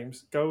 10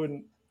 games, go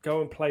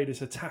and play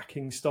this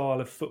attacking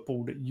style of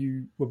football that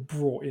you were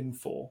brought in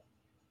for.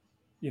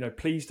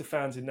 Please the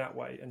fans in that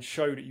way and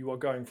show that you are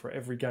going for it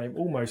every game.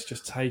 Almost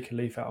just take a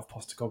leaf out of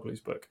Postecoglou's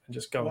book and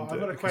just go and do it.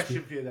 I've got a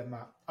question for you then,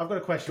 Matt. I've got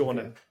a question for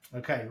you.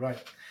 Okay,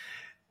 right.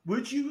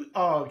 Would you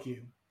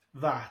argue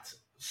that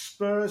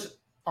Spurs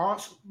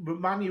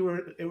Man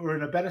U were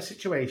in a better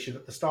situation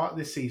at the start of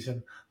this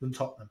season than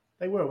Tottenham?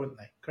 They were, weren't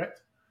they?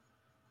 Correct?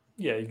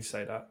 Yeah, you can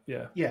say that.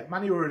 Yeah. Yeah,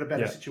 Man U were in a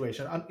better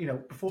situation. And,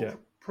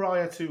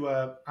 prior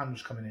to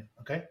Ange coming in,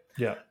 okay?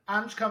 Yeah.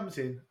 Ange comes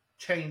in,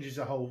 changes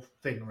the whole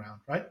thing around,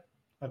 right?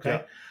 Okay.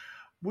 Yeah.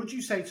 Would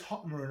you say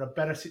Tottenham are in a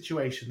better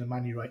situation than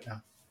Man U right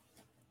now?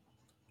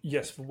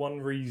 Yes, for one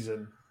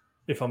reason,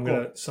 if I'm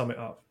going to sum it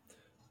up.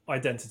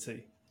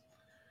 Identity.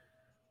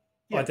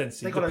 Yeah,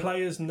 identity. The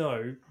players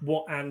know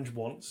what Ange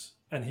wants,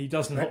 and he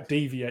does not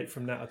deviate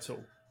from that at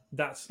all.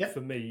 That's,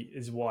 for me,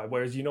 is why.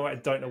 Whereas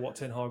United don't know what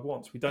Ten Hag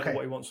wants. We don't know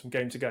what he wants from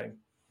game to game.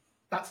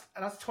 That's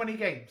 20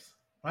 games,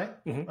 right?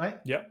 Mm-hmm. Right?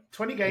 Yeah.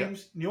 20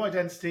 games, new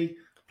identity,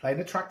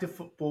 playing attractive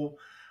football,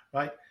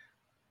 right?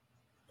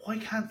 Why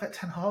can't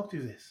Ten Hag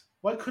do this?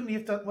 Why can't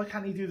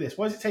he do this?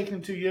 Why is it taking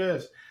him 2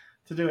 years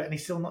to do it and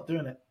he's still not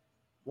doing it?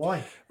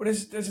 Why? Well,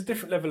 there's a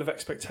different level of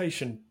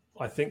expectation,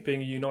 I think,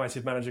 being a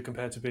United manager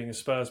compared to being a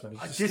Spurs manager.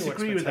 I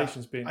disagree with that.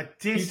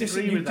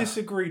 You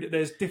disagree that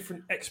there's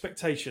different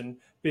expectation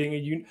being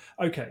a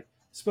Okay,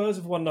 Spurs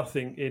have won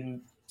nothing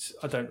in,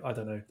 I don't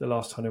know, the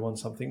last time they won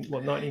something,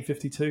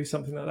 1952,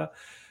 something like that.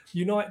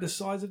 United, the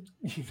size of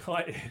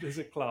United as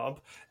a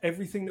club,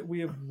 everything that we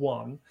have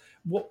won,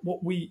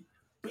 what we...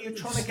 But you're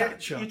trying to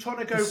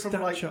go from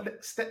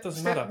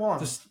step one.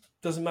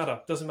 Doesn't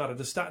matter.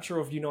 The stature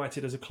of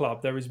United as a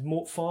club, there is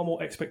far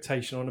more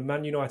expectation on a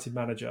Man United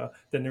manager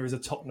than there is a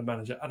Tottenham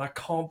manager, and I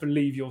can't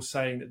believe you're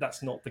saying that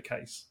that's not the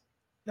case.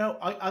 No,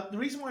 the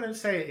reason why I don't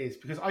say it is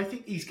because I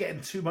think he's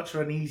getting too much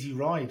of an easy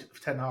ride for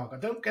Ten Hag. I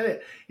don't get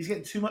it. He's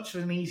getting too much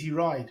of an easy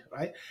ride,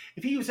 right?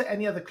 If he was at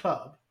any other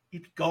club,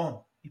 he'd be gone.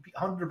 He'd be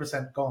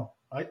 100% gone,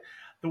 right?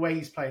 The way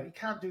he's playing, he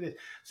can't do this.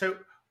 So,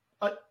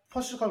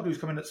 Postecoglou's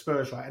coming at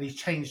Spurs, right, and he's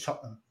changed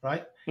Tottenham,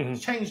 right? Mm-hmm.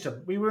 He's changed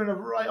them. We were in a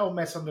right old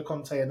mess under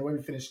Conte, and the way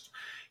we finished,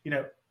 and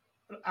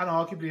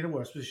arguably in a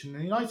worse position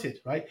than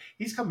United, right?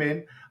 He's come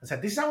in and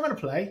said, "This is how I'm going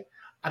to play,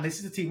 and this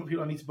is the team that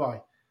people I need to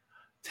buy."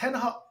 Ten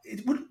Hag,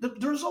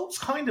 the results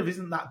kind of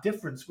isn't that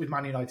difference with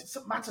Man United. It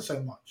doesn't matter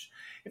so much.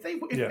 If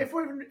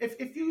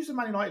you was a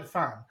Man United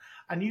fan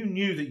and you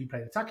knew that you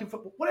played attacking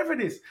football, whatever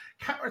it is,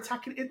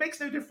 counter-attacking, it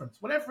makes no difference.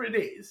 Whatever it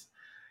is,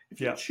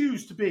 if you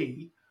choose to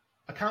be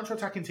a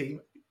counter-attacking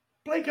team,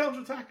 play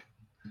counter-attack,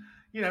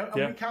 we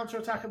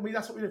counter-attack and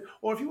that's what we do.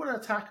 Or if you want to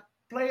attack,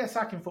 play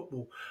attacking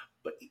football.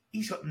 But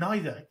he's got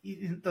neither.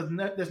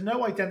 There's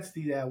no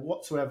identity there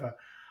whatsoever.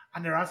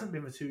 And there hasn't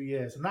been for 2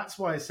 years. And that's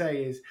why I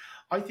say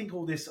I think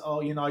all this,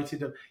 United,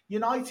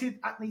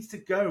 that needs to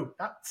go.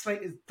 That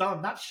slate is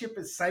done. That ship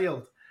has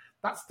sailed.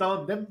 That's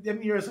done.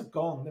 Them years have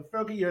gone. The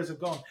Fergie years have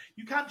gone.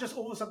 You can't just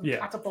all of a sudden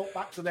catapult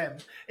back to them.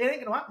 It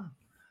ain't going to happen.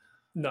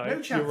 No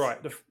you're right.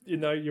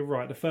 You're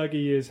right. The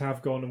Fergie years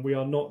have gone, and we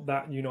are not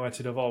that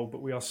United of old,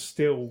 but we are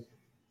still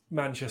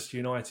Manchester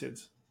United.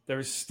 There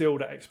is still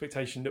that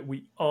expectation that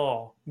we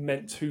are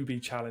meant to be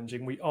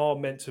challenging. We are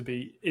meant to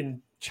be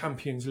in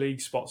Champions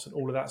League spots and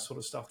all of that sort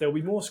of stuff. There will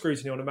be more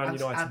scrutiny on a Man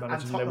United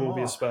manager than there will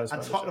be a Spurs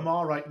manager. And Tottenham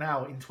are right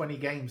now in 20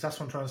 games. That's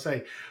what I'm trying to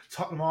say.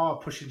 Tottenham are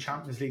pushing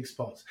Champions League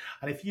spots.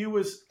 And if you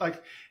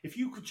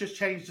could just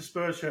change the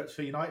Spurs shirts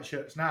for United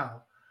shirts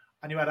now,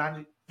 and you had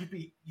Andy,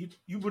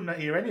 you wouldn't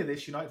hear any of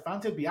this. United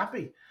fans, they'd be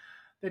happy.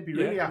 They'd be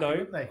really happy,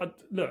 wouldn't they?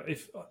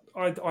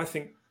 I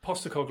think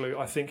Postecoglou,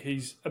 I think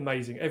he's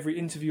amazing. Every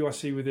interview I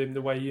see with him,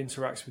 the way he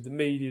interacts with the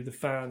media, the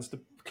fans,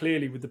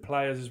 clearly with the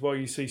players as well.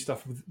 You see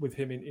stuff with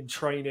him in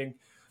training.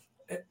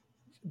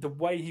 The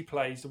way he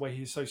plays, the way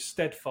he is so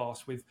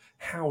steadfast with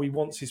how he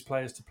wants his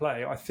players to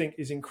play, I think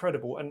is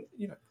incredible. And,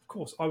 of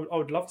course, I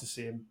would love to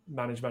see him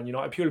manage Man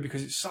United purely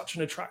because it's such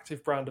an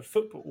attractive brand of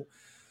football.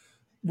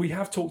 We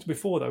have talked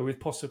before, though, with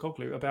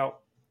Postecoglou about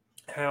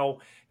how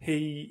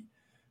he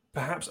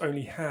perhaps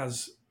only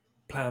has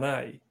plan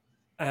A.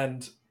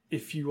 And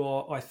if you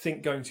are, I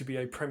think, going to be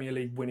a Premier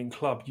League winning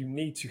club, you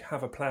need to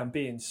have a plan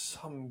B in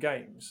some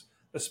games,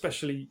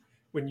 especially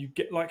when you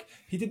get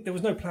there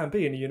was no plan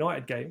B in a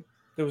United game.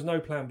 There was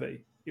no plan B.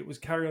 It was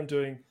carry on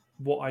doing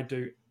what I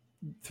do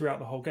throughout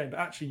the whole game. But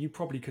actually, you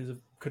probably could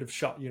have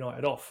shut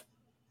United off.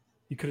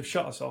 You could have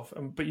shut us off,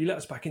 but you let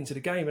us back into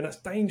the game, and that's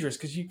dangerous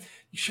because you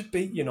should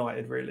beat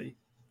United really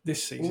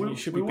this season. You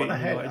should be beating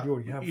United. You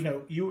already have.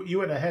 You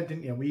went ahead,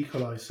 didn't you? And we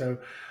equalised. So,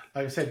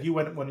 like I said, you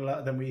went 1-0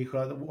 up, then we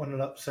equalised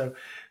 1-0 up. So,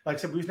 like I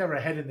said, we was never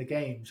ahead in the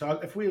game. So,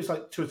 if we was 2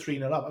 or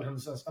 3-0 up, I can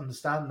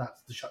understand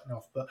that's the shutting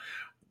off, but.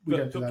 We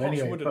don't do that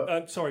anyway.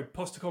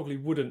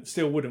 Postecoglou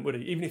wouldn't, would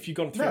he? Even if you'd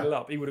gone 3-0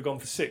 up, he would have gone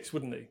for 6,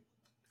 wouldn't he?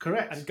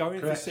 Correct. And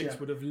going for 6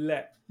 would have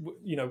let,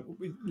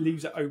 it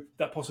leaves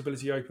that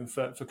possibility open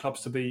for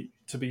clubs to be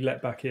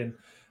let back in.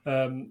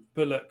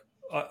 But look,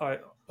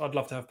 I'd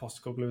love to have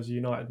Postecoglou as a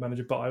United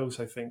manager, but I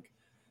also think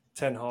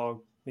Ten Hag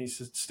needs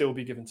to still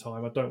be given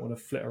time. I don't want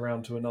to flit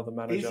around to another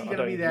manager. Is he going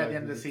to be there at the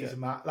end of the season,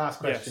 Matt? Last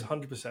question.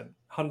 Yes,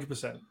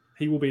 100%.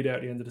 He will be there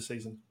at the end of the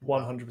season,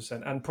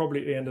 100%, and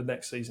probably at the end of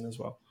next season as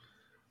well.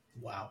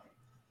 Wow.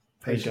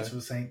 Patience for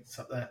the Saints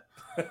up there.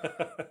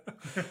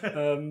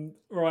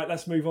 Right,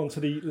 let's move on to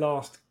the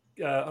last.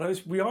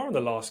 We are on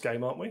the last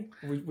game, aren't we?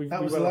 We went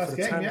off on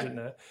a tangent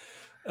there.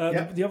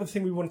 The other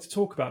thing we wanted to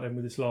talk about then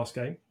with this last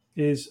game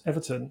is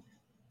Everton.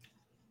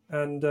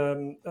 And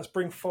let's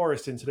bring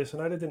Forest into this. I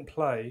know they didn't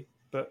play,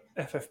 but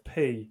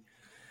FFP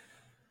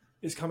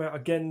has come out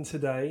again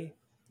today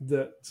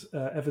that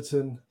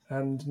Everton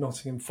and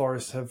Nottingham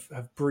Forest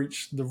have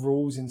breached the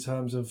rules in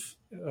terms of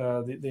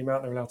the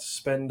amount they're allowed to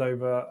spend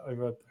over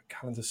a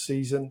calendar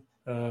season.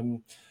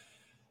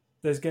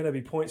 There's going to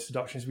be points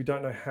deductions. We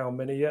don't know how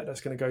many yet.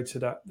 That's going to go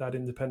to that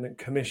independent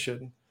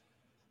commission.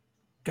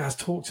 Gaz,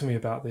 talk to me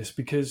about this,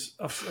 because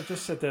I've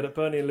just said there that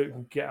Burnley and Luton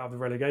can get out of the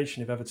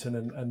relegation if Everton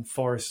and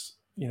Forest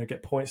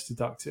get points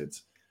deducted.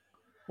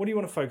 What do you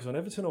want to focus on,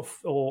 Everton or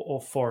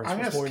Forest? I'm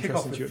going to kick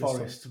off with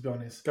Forest, to be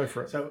honest. Go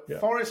for it. So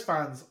Forest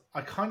fans,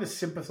 I kind of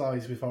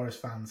sympathise with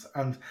Forest fans,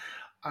 and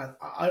I,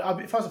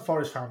 if I was a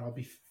Forest fan, I'd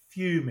be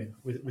fuming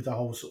with the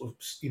whole sort of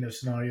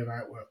scenario of how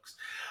it works.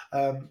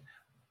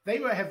 They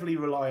were heavily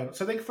reliant.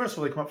 So first of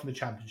all, they come up from the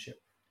Championship.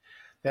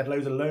 They had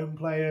loads of loan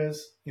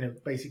players.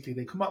 Basically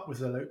they come up to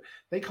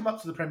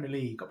the Premier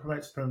League, got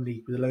promoted to the Premier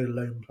League with a load of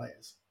loan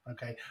players.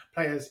 Okay,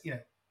 players,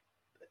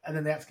 and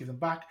then they had to give them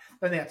back.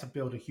 Then they had to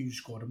build a huge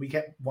squad, and we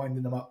kept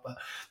winding them up. But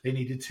they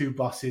needed 2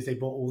 buses. They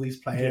bought all these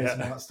players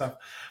and all that stuff.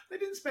 They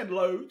didn't spend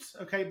loads,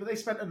 okay, but they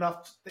spent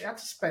enough. They had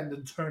to spend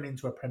and turn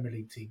into a Premier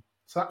League team.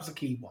 So that was a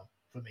key one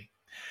for me.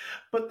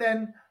 But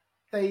then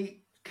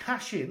they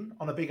cash in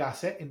on a big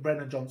asset in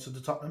Brennan Johnson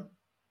to Tottenham,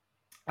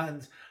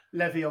 and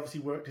Levy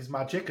obviously worked his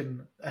magic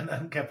and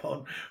kept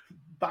on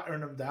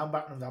battering them down.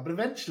 But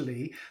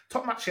eventually,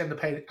 Tottenham actually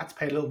had to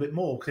pay a little bit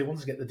more because they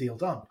wanted to get the deal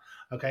done.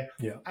 Okay,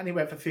 and he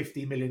went for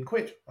 50 million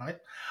quid, right?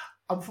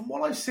 And from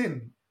what I've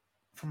seen,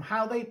 from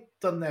how they've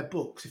done their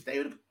books, if they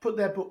would have put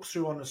their books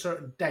through on a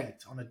certain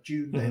date, on a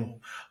June day, or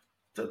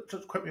to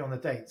quote me on the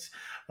dates,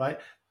 right,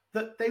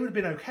 that they would have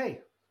been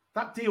okay.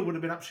 That deal would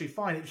have been absolutely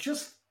fine. It's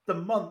just the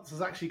months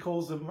has actually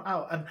caused them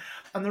out.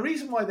 And the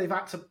reason why they've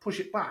had to push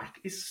it back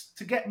is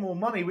to get more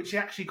money, which they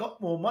actually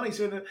got more money.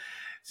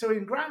 So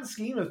in grand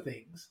scheme of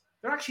things,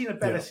 they're actually in a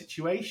better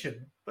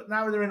situation, but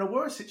now they're in a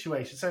worse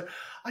situation. So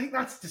I think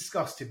that's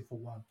disgusting, for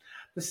one.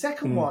 The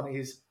second one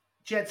is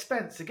Jed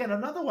Spence. Again,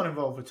 another one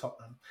involved with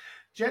Tottenham.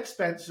 Jed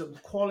Spence, a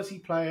quality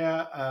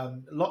player,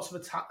 lots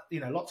of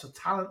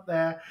talent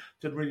there,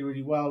 did really,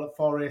 really well at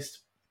Forest.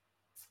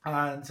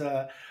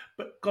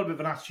 But got a bit of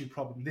an attitude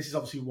problem. This is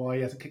obviously why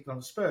he hasn't kicked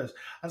on Spurs.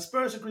 And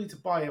Spurs agreed to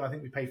buy him. I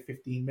think we paid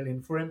 15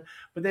 million for him,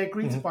 but they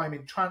agreed to buy him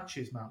in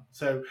tranches, man.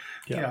 So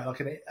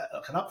like an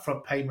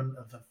upfront payment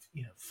of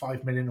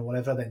 5 million or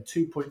whatever, then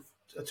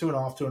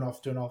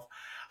 2.5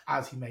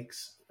 as he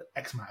makes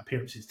X amount of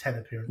appearances, 10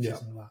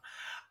 appearances and all that.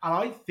 And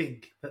I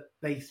think that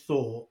they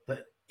thought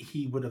that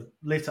he would have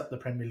lit up the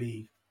Premier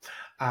League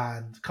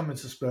and come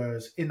into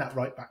Spurs in that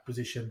right back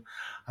position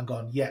and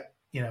gone,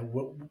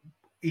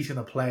 he's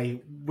going to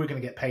play, we're going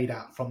to get paid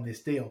out from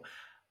this deal.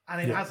 And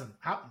it hasn't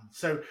happened.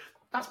 So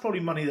that's probably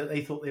money that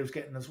they thought they was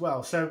getting as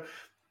well. So,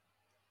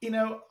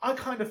 I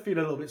kind of feel a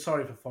little bit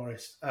sorry for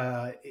Forest,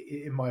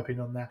 in my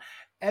opinion, on that.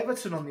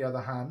 Everton, on the other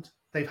hand,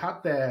 they've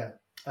had their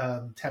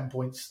 10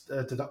 points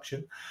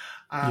deduction.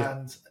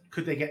 And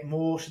could they get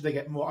more? Should they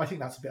get more? I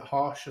think that's a bit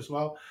harsh as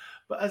well.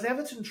 But as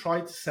Everton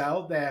tried to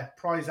sell their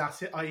prize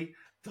asset, i.e.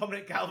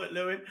 Dominic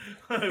Calvert-Lewin,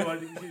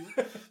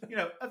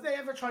 have they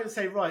ever tried to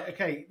say, right,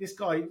 okay, this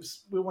guy,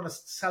 we want to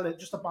sell it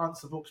just to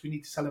balance the books, we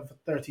need to sell him for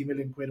 30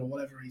 million quid or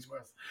whatever he's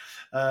worth.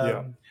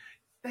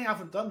 They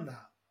haven't done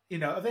that.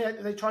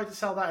 Have they tried to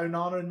sell that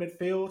Onana in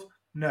midfield?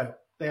 No,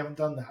 they haven't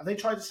done that. Have they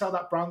tried to sell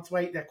that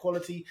Branthwaite, their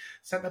quality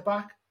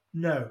centre-back?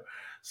 No.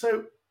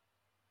 So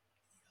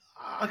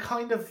I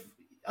kind of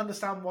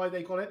understand why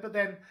they got it, but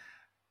then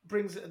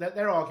brings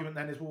their argument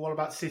then is, well, what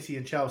about City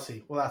and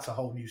Chelsea? Well, that's a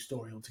whole new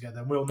story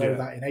altogether, and we'll know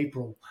that in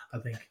April, I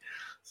think.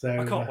 So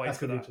I can't wait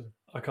for that.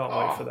 I can't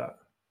wait for that.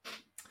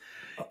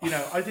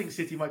 I think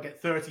City might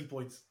get 30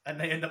 points, and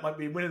they might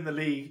be winning the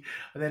league,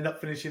 and they end up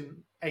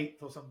finishing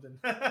 8th or something.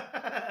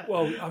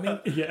 Well, I mean,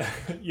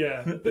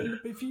 yeah. But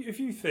if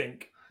you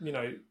think,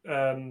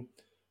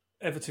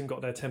 Everton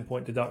got their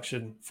 10-point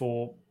deduction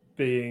for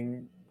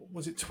being,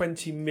 was it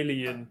 20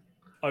 million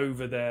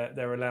over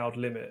their allowed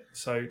limit,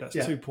 so that's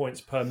 2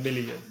 points per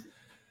million.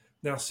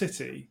 Now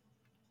City,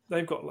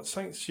 they've got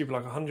something stupid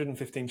like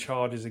 115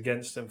 charges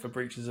against them for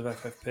breaches of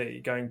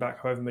FFP going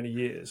back however many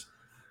years.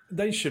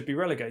 They should be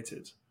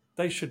relegated.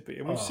 They should be,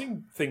 and we've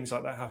seen things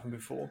like that happen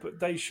before. But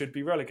they should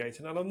be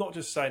relegated, and I'm not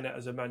just saying that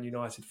as a Man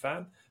United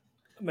fan,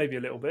 maybe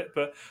a little bit,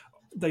 but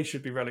they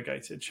should be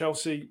relegated.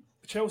 Chelsea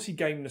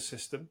game the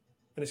system,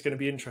 and it's going to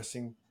be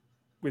interesting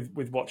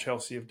with what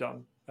Chelsea have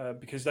done,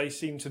 because they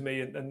seem to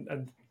me,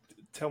 and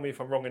tell me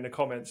if I'm wrong in the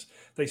comments,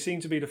 they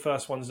seem to be the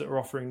first ones that are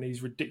offering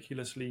these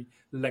ridiculously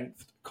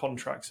length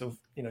contracts of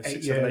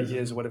 6, 7, 8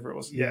 years or whatever it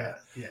was. Yeah.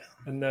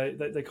 And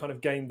they kind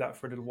of gained that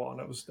for a little while, and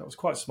that was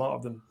quite smart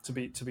of them to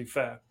be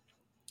fair.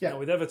 Yeah. Now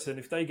with Everton,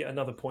 if they get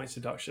another points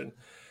deduction,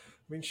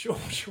 I mean,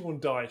 Sean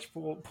Dyche,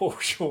 poor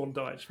Sean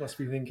Dyche must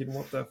be thinking,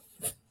 what the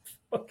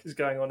fuck is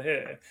going on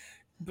here?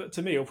 But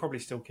to me, he'll probably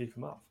still keep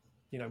them up.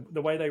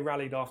 The way they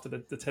rallied after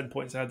the 10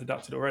 points they had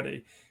deducted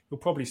already, he'll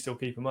probably still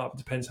keep them up. It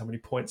depends how many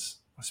points,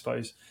 I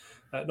suppose.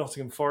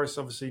 Nottingham Forest,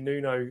 obviously,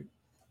 Nuno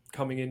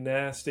coming in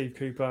there, Steve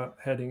Cooper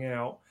heading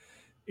out.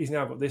 He's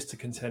now got this to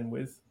contend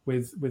with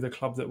a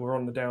club that were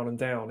on the down and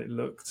down, it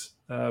looked.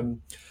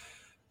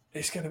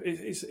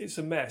 It's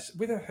a mess.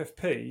 With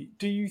FFP,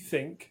 do you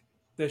think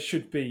there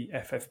should be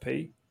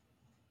FFP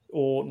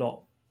or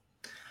not?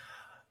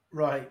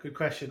 Right, good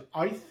question.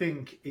 I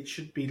think it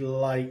should be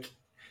like...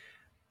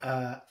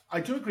 I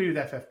do agree with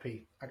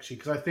FFP, actually,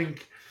 because I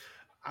think,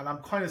 and I'm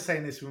kind of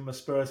saying this with my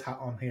Spurs hat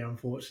on here,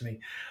 unfortunately,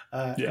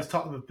 because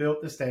Tottenham have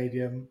built the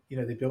stadium,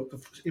 they built the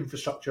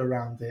infrastructure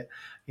around it,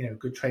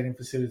 good training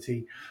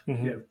facility,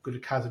 good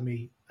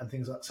academy and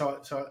things like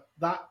that. So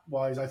that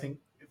wise, I think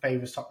it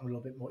favours Tottenham a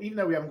little bit more. Even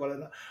though we haven't got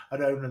an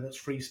owner that's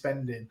free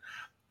spending,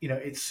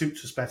 it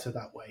suits us better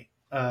that way.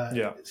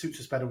 It suits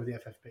us better with the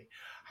FFP.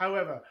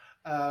 However,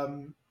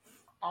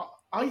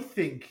 I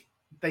think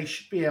they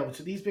should be able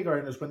to, these bigger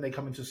owners, when they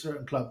come into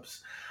certain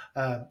clubs,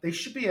 they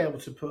should be able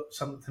to put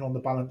something on the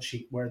balance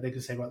sheet where they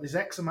can say, right, there's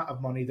X amount of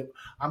money that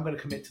I'm going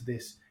to commit to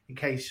this in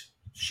case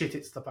shit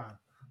hits the fan.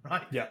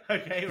 Right? Yeah.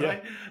 Okay,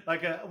 right?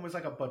 Almost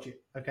like a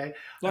budget, okay?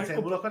 And say,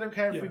 well, look, I don't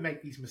care if we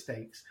make these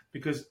mistakes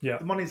because the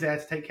money's there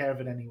to take care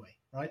of it anyway,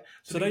 right?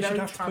 So they should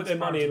have to put their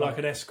money in like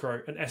an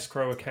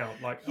escrow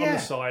account, like on the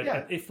side.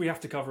 And if we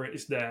have to cover it,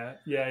 it's there.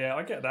 Yeah,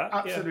 I get that.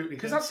 Absolutely,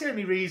 because that's the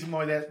only reason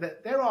why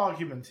their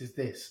argument is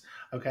this,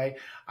 okay?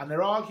 And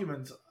their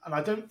argument, and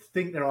I don't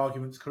think their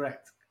argument's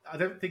correct. I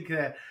don't think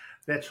they're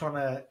trying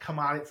to come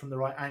at it from the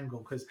right angle,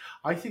 because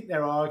I think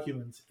their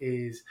argument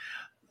is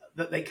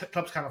that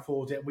clubs can't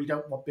afford it, and we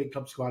don't want big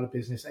clubs to go out of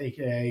business,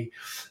 aka,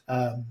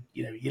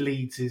 your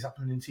Leeds is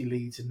happening to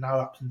Leeds, and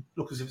now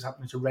look as if it's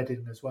happening to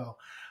Reading as well.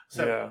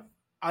 So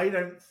I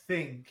don't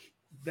think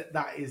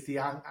that is the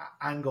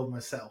angle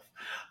myself.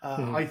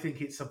 I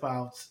think it's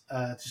about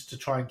just to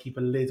try and keep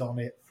a lid on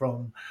it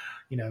from,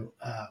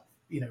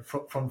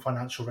 from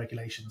financial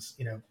regulations,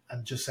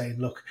 and just saying,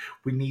 look,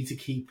 we need to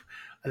keep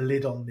a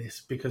lid on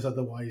this because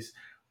otherwise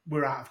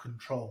we're out of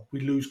control.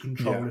 We lose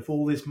control. If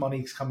all this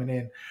money's coming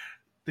in,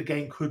 the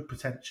game could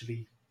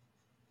potentially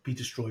be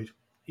destroyed.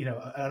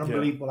 An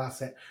unbelievable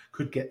asset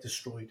could get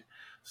destroyed.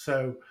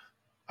 So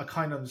I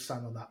kind of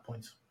understand on that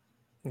point.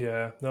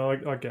 Yeah, no,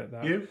 I get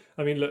that. You?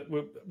 I mean, look,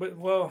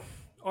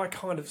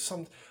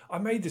 I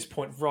made this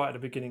point right at the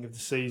beginning of the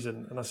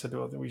season, and I said,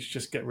 well, we should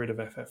just get rid of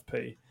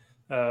FFP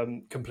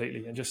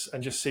completely and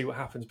just see what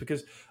happens,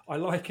 because I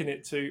liken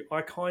it to,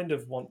 I kind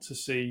of want to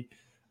see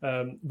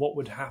what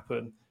would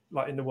happen,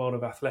 like in the world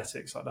of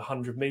athletics, like the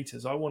 100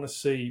 meters. I want to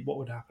see what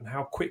would happen,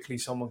 how quickly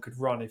someone could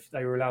run if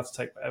they were allowed to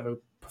take whatever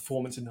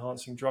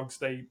performance-enhancing drugs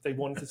they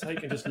wanted to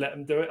take and just let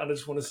them do it. I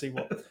just want to see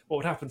what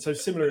would happen. So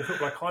similar in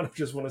football, I kind of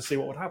just want to see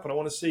what would happen. I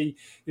want to see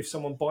if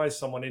someone buys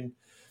someone in,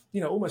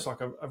 almost like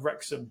a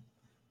Wrexham,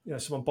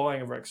 someone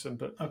buying a Wrexham,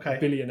 but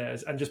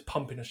billionaires, and just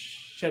pumping a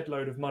shed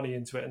load of money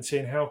into it and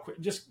seeing how quick,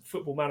 just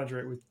Football Manager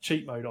it with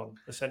cheat mode on,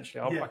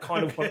 essentially. I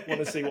kind of want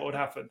to see what would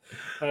happen.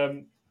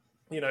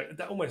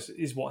 That almost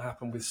is what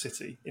happened with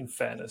City, in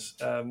fairness.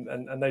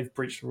 And they've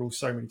breached the rules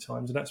so many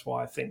times, and that's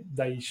why I think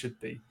they should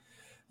be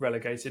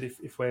relegated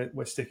if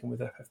we're sticking with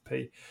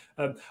FFP.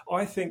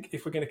 I think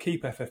if we're going to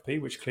keep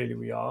FFP, which clearly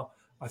we are,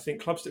 I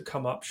think clubs that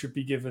come up should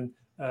be given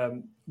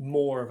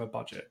more of a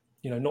budget.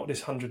 Not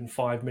this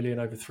 105 million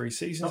over 3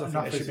 seasons. I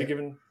think they should be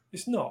given...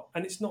 It's not.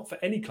 And it's not for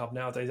any club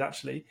nowadays,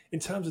 actually. In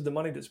terms of the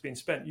money that's being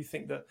spent, you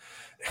think that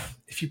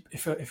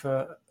if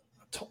a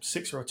top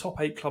 6 or a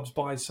top 8 clubs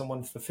buys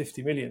someone for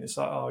 50 million, it's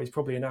like, oh, he's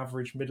probably an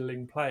average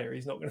middling player.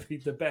 He's not going to be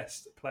the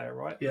best player,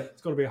 right? Yeah.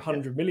 It's got to be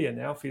 100 million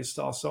now for you to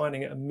start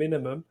signing at a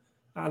minimum,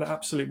 at an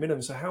absolute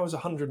minimum. So how is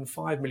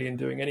 105 million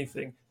doing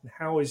anything? And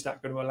how is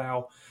that going to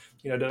allow,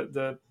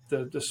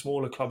 the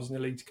smaller clubs in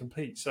the league to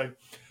compete? So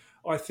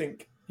I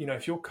think,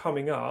 if you're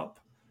coming up,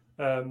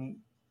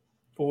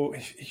 or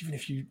even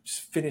if you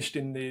finished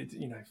in the,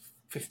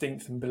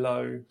 15th and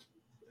below,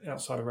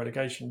 outside of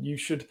relegation, you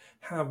should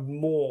have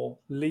more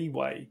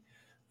leeway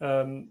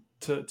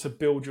to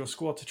build your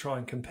squad to try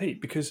and compete.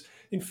 Because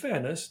in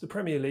fairness, the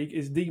Premier League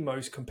is the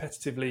most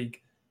competitive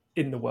league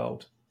in the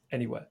world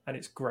anywhere, and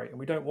it's great, and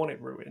we don't want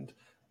it ruined.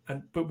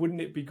 But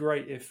wouldn't it be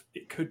great if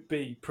it could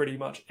be pretty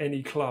much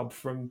any club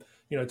from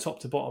top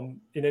to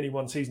bottom in any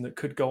one season that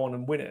could go on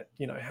and win it?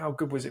 How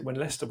good was it when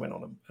Leicester went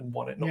on and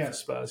won it? Not for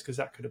Spurs, because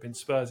that could have been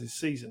Spurs'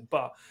 season,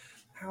 but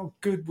how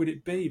good would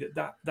it be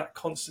that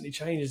constantly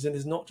changes and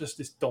is not just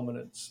this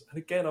dominance? And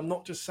again, I'm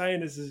not just saying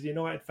this as a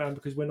United fan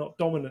because we're not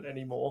dominant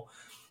anymore,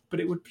 but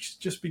it would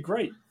just be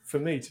great for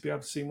me to be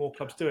able to see more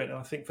clubs do it. And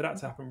I think for that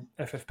to happen,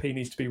 FFP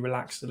needs to be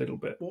relaxed a little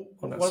bit.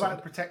 What about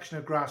the protection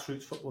of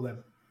grassroots football then?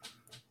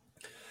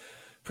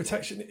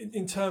 Protection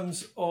in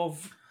terms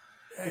of...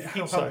 If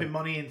you keep pumping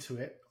money into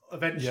it,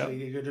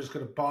 eventually you're just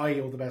going to buy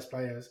all the best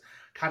players.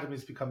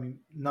 Academies becoming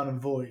none and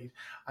void,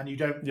 and you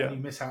don't and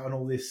you miss out on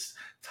all this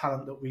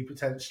talent that we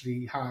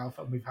potentially have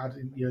and we've had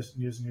in years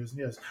and years and years and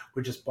years.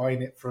 We're just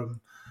buying it from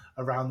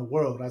around the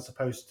world as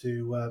opposed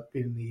to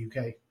being in the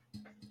UK.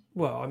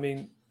 Well, I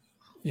mean,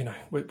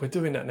 we're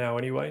doing that now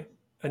anyway,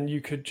 and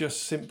you could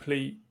just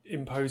simply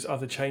impose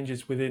other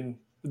changes within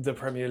the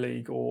Premier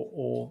League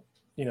or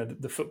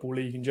the Football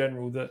League in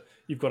general, that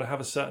you've got to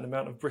have a certain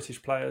amount of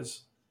British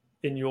players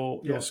in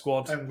your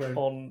squad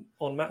on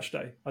match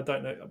day. I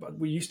don't know, but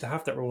we used to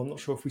have that rule. I'm not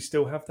sure if we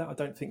still have that. I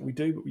don't think we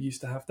do, but we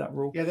used to have that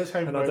rule. Yeah, there's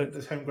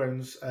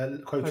homegrown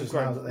quotas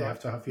now that they have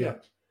to have. Yeah.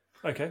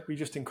 Okay, we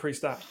just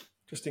increased that.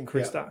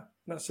 That.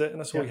 That's it, and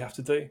that's all you have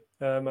to do.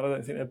 And I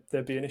don't think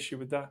there'd be an issue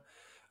with that.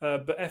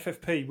 But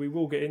FFP, we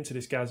will get into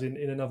this, Gaz, in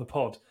another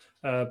pod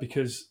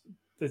because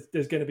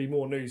there's going to be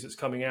more news that's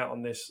coming out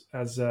on this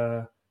as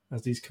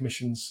these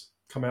commissions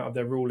come out of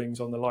their rulings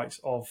on the likes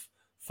of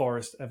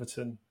Forest,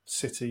 Everton,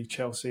 City,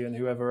 Chelsea, and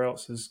whoever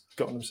else has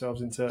gotten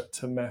themselves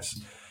into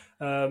mess.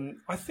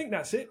 I think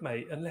that's it,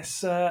 mate.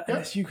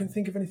 Unless you can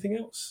think of anything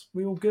else,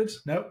 we all good?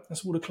 Nope.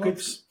 That's all the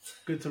clubs.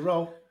 Good to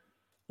roll.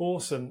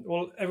 Awesome.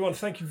 Well, everyone,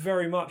 thank you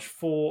very much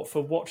for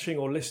watching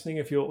or listening.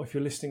 If you're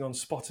listening on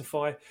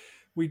Spotify,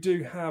 we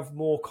do have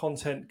more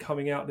content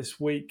coming out this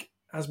week.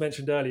 As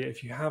mentioned earlier,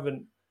 if you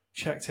haven't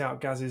checked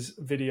out Gaz's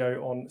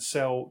video on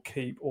sell,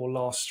 keep, or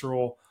last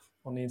straw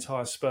on the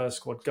entire Spurs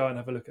squad, go and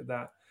have a look at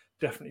that.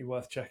 Definitely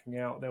worth checking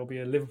out. There'll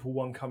be a Liverpool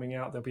one coming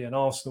out. There'll be an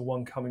Arsenal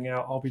one coming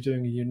out. I'll be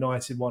doing a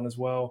United one as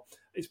well.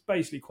 It's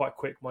basically quite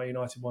quick. My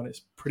United one,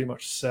 it's pretty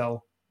much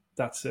sell.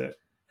 That's it.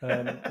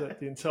 The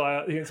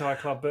entire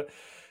club. But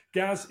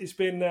Gaz, it's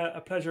been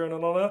a pleasure and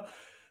an honour.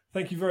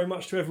 Thank you very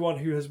much to everyone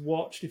who has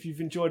watched. If you've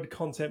enjoyed the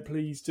content,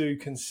 please do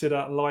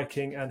consider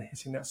liking and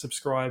hitting that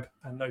subscribe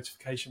and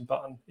notification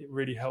button. It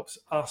really helps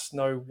us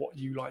know what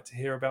you like to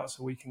hear about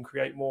so we can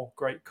create more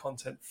great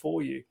content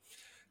for you.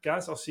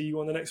 Gaz, I'll see you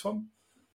on the next one.